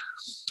 like.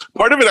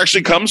 Part of it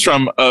actually comes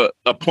from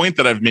a point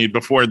that I've made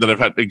before that I've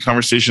had in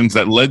conversations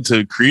that led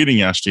to creating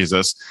Yes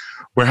Jesus,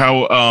 where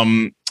how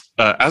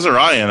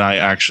Azariah and I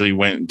actually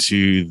went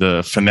to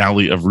the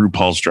finale of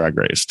RuPaul's Drag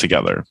Race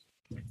together.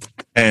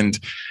 And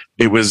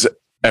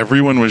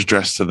everyone was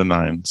dressed to the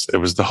nines. It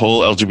was the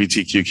whole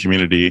LGBTQ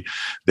community.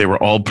 They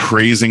were all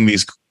praising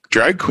these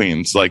drag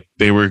queens like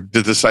they were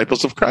the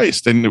disciples of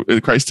Christ and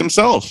Christ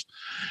himself.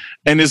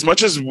 And as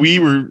much as we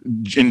were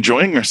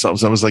enjoying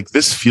ourselves, I was like,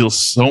 this feels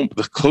so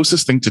the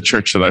closest thing to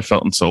church that I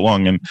felt in so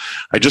long. And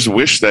I just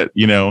wish that,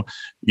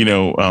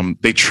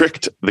 they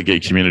tricked the gay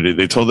community.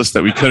 They told us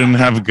that we couldn't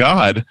have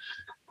God.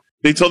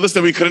 They told us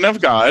that we couldn't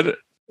have God.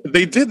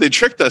 They did. They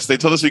tricked us. They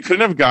told us we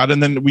couldn't have God.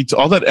 And then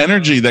all that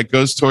energy that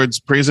goes towards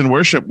praise and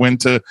worship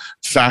went to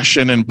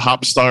fashion and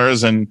pop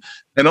stars and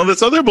all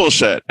this other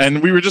bullshit.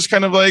 And we were just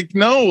kind of like,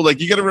 no,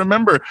 like you got to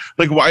remember,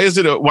 like, why is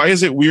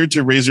it weird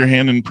to raise your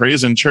hand and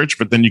praise in church,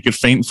 but then you could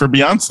faint for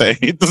Beyonce?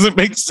 It doesn't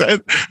make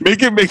sense.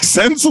 Make it make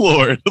sense,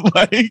 Lord.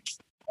 Like,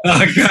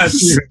 I got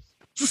you.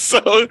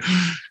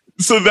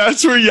 So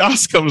that's where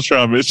Yas comes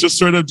from. It's just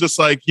sort of just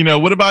like,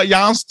 what about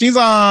Yas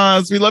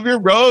Jesus? We love your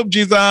robe,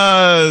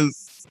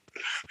 Jesus.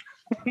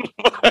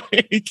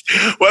 Like,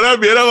 what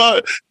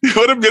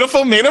a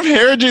beautiful mane of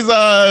hair,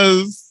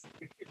 Jesus.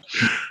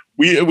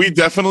 We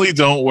definitely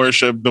don't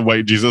worship the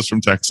white Jesus from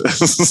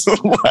Texas.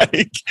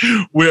 Like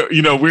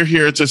we're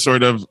here to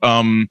sort of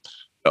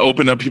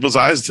open up people's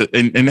eyes to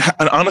and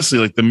honestly,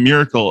 like the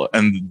miracle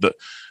and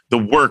the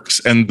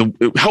works and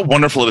how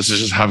wonderful it is to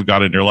just have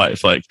God in your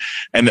life. Like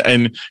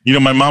and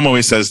my mom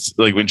always says,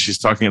 like when she's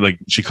talking, like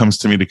she comes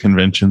to me to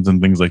conventions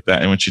and things like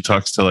that, and when she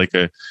talks to like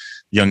a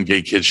young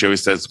gay kid, she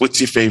always says, "What's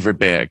your favorite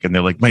bag?" And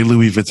they're like, "My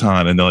Louis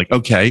Vuitton." And they're like,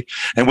 "Okay.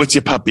 And what's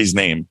your puppy's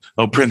name?"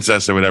 "Oh,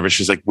 Princess," or whatever.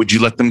 She's like, "Would you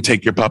let them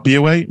take your puppy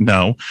away?"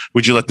 "No."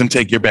 "Would you let them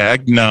take your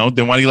bag?" "No."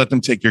 "Then why do you let them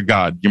take your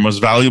God, your most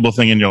valuable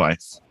thing in your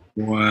life?"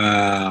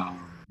 Wow.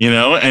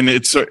 And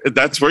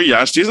that's where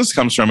Yes Jesus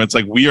comes from. It's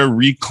like we are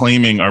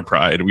reclaiming our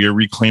pride. We are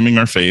reclaiming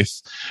our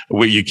faith.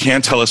 You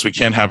can't tell us we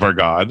can't have our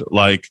God.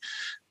 Like,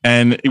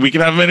 And we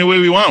can have them any way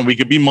we want. We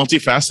could be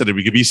multifaceted.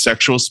 We could be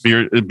sexual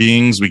spirit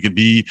beings. We could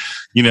be,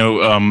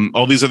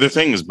 all these other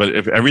things. But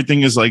if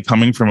everything is like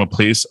coming from a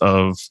place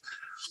of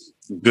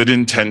good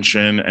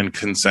intention and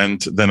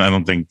consent, then I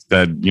don't think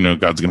that,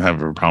 God's going to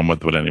have a problem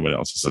with what anybody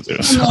else has to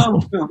do.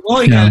 So.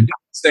 All you got to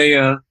say,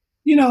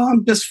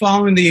 I'm just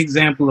following the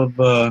example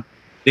of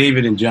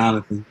David and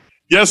Jonathan.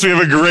 Yes, we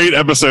have a great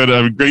episode,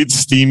 a great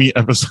steamy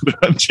episode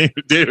on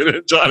David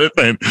and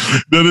Jonathan.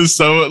 That is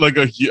so that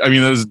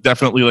is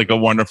definitely like a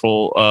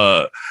wonderful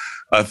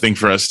thing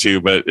for us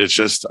too. But it's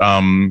just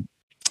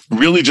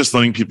really just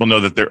letting people know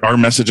that there are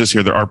messages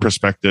here, there are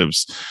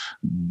perspectives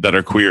that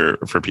are queer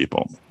for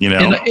people,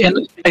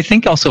 And I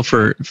think also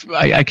for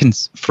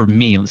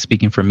me,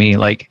 speaking for me,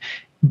 like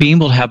being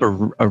able to have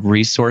a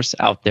resource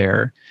out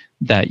there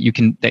that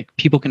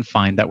people can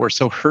find, that were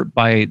so hurt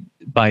by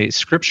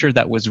scripture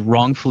that was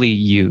wrongfully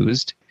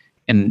used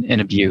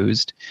and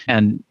abused,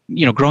 and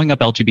growing up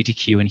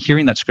LGBTQ and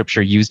hearing that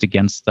scripture used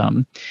against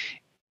them,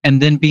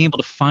 and then being able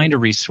to find a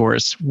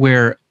resource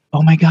where,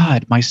 oh my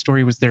God, my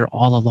story was there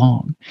all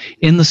along,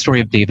 in the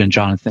story of David and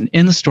Jonathan,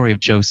 in the story of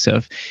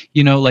Joseph,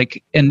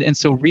 and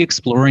so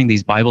re-exploring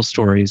these Bible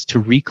stories to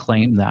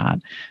reclaim that.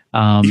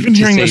 Even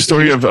hearing the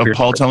story of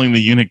Paul telling the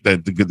eunuch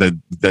that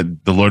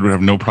the Lord would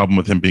have no problem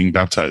with him being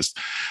baptized.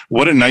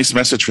 What a nice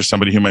message for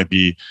somebody who might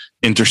be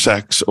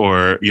intersex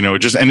or,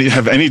 just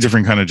have any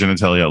different kind of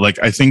genitalia. Like,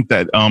 I think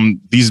that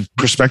these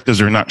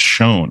perspectives are not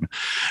shown,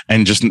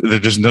 and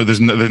there's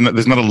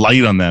not a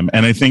light on them.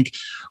 And I think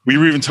we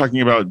were even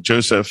talking about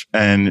Joseph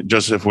wearing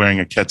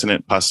a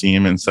ketonet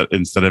pasim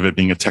instead of it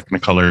being a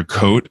Technicolor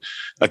coat.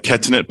 A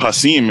ketonet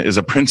pasim is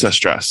a princess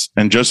dress,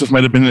 and Joseph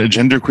might have been a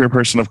genderqueer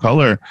person of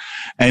color.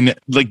 And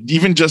like,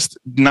 even just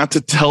not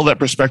to tell that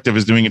perspective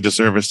is doing a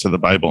disservice to the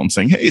Bible and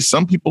saying, hey,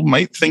 some people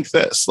might think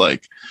this,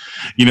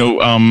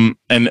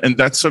 and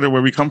that's sort of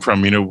where we come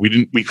from.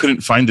 We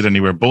couldn't find it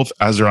anywhere. Both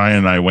Azariah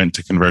and I went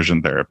to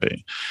conversion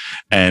therapy,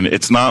 and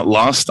it's not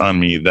lost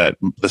on me that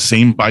the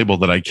same Bible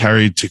that I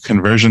carried to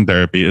conversion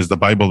therapy is the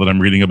Bible that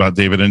I'm reading about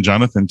David and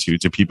Jonathan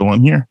to people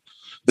in here.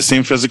 The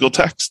same physical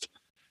text.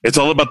 It's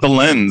all about the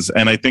lens.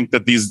 And I think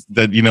that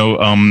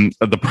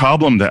the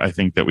problem that I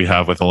think that we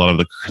have with a lot of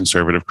the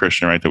conservative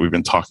Christian right that we've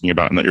been talking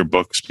about and that your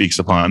book speaks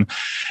upon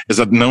is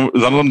that a lot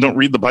of them don't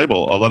read the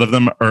Bible. A lot of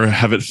them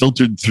have it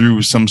filtered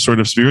through some sort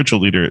of spiritual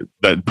leader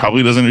that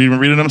probably doesn't even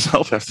read it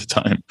himself half the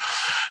time.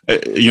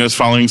 Is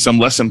following some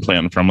lesson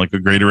plan from like a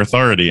greater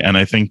authority. And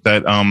I think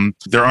that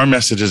there are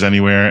messages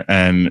anywhere.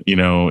 And,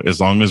 as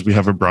long as we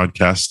have a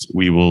broadcast,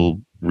 we will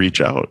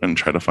reach out and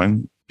try to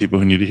find people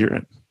who need to hear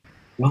it.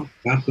 Well,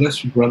 God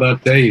bless you, brother. I'll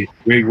tell you,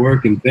 great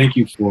work, and thank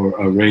you for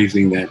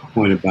raising that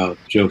point about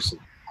Joseph.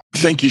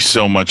 Thank you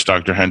so much,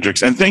 Dr.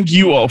 Hendricks, and thank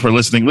you all for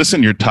listening.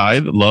 Listen, your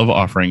tithe, love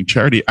offering,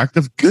 charity, act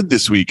of good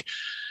this week.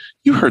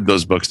 You heard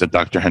those books that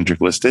Dr.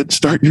 Hendrick listed.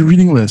 Start your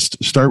reading list.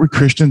 Start with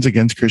Christians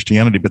Against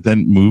Christianity, but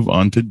then move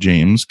on to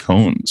James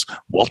Cone's,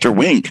 Walter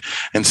Wink,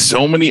 and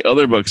so many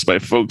other books by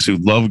folks who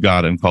love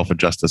God and call for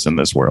justice in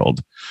this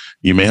world.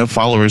 You may have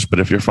followers,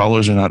 but if your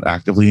followers are not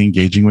actively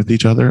engaging with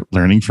each other,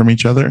 learning from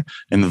each other,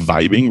 and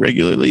vibing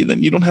regularly,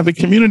 then you don't have a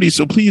community.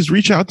 So please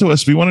reach out to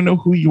us. We want to know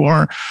who you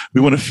are.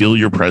 We want to feel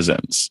your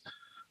presence.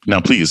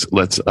 Now, please,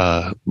 let's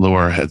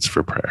lower our heads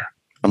for prayer.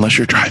 Unless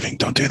you're driving,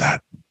 don't do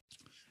that.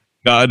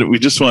 God, we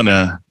just want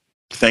to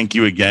thank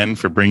you again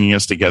for bringing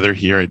us together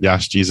here at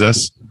Yash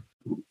Jesus,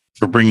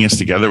 for bringing us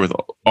together with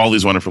all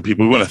these wonderful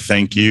people. We want to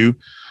thank you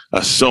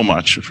so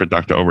much for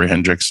Dr. Aubrey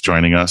Hendricks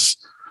joining us.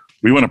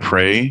 We want to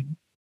pray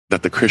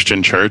that the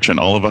Christian church and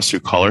all of us who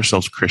call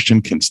ourselves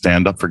Christian can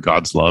stand up for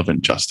God's love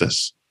and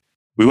justice.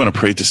 We want to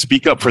pray to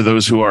speak up for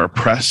those who are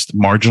oppressed,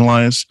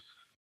 marginalized,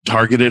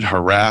 targeted,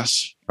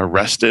 harassed,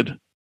 arrested.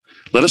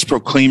 Let us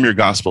proclaim your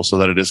gospel so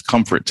that it is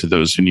comfort to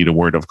those who need a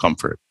word of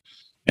comfort,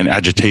 and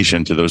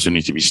agitation to those who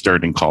need to be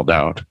stirred and called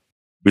out.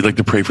 We'd like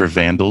to pray for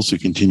vandals who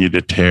continue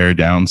to tear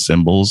down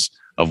symbols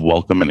of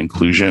welcome and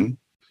inclusion.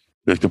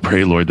 We'd like to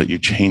pray, Lord, that you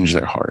change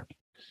their heart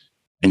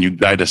and you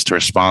guide us to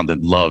respond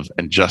in love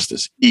and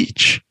justice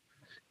each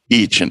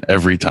and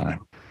every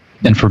time.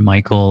 And for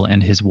Michael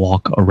and his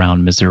walk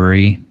around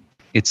Missouri,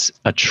 it's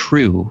a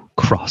true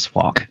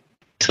crosswalk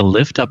to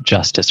lift up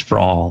justice for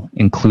all,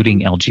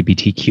 including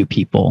LGBTQ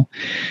people.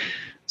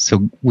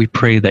 So we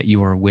pray that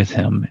you are with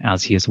him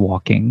as he is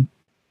walking.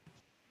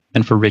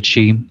 And for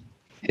Richie,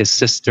 his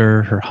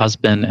sister, her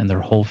husband, and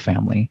their whole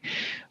family,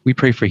 we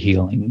pray for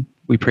healing.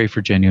 We pray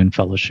for genuine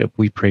fellowship.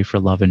 We pray for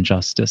love and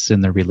justice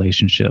in their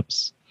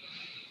relationships.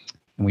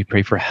 And we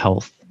pray for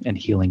health and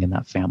healing in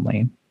that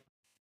family.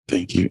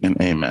 Thank you and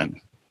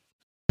amen.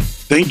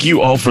 Thank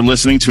you all for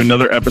listening to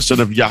another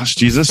episode of Yash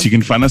Jesus. You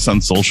can find us on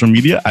social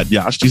media at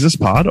Yash Jesus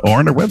Pod or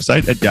on our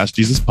website at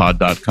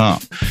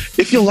yashjesuspod.com.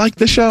 If you like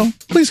the show,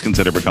 please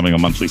consider becoming a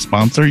monthly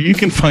sponsor. You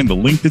can find a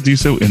link to do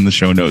so in the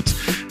show notes.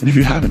 And if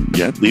you haven't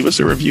yet, leave us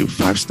a review.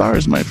 5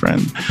 stars, my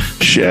friend.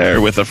 Share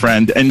with a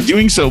friend. And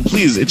doing so,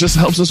 please, it just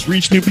helps us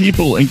reach new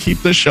people and keep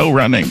the show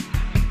running.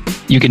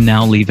 You can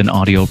now leave an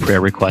audio prayer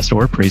request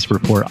or praise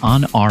report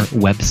on our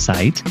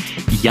website,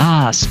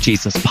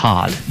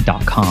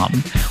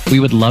 YasJesusPod.com. We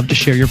would love to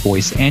share your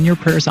voice and your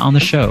prayers on the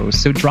show,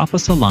 so drop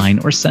us a line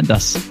or send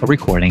us a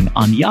recording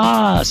on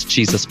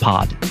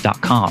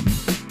YasJesusPod.com.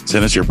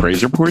 Send us your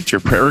praise reports,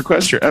 your prayer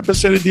requests, your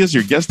episode ideas,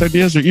 your guest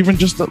ideas, or even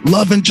just the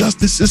love and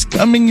justice is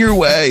coming your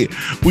way.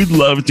 We'd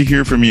love to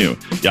hear from you.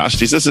 Yas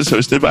Jesus is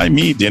hosted by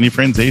me, Danny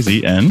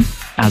Franzese, and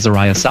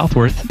Azariah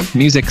Southworth.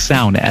 Music,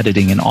 sound,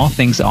 editing, and all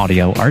things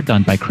audio are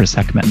done by Chris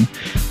Heckman.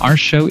 Our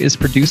show is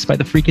produced by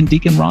the freaking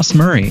Deacon Ross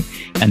Murray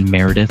and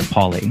Meredith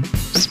Pauley.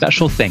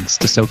 Special thanks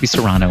to Sophie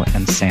Serrano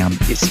and Sam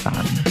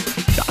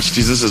Isfan. Yas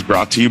Jesus is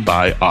brought to you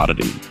by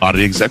Oddity.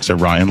 Oddity execs are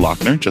Ryan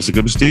Lochner,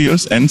 Jessica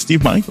Bastillos, and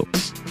Steve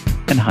Michaels.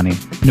 And honey,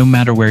 no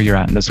matter where you're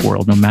at in this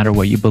world, no matter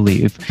what you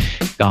believe,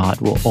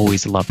 God will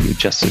always love you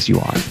just as you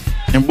are.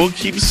 And we'll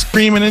keep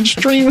screaming and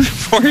streaming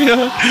for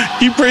you.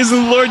 Keep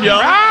praising the Lord,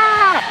 y'all.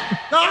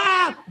 Ah! Ah!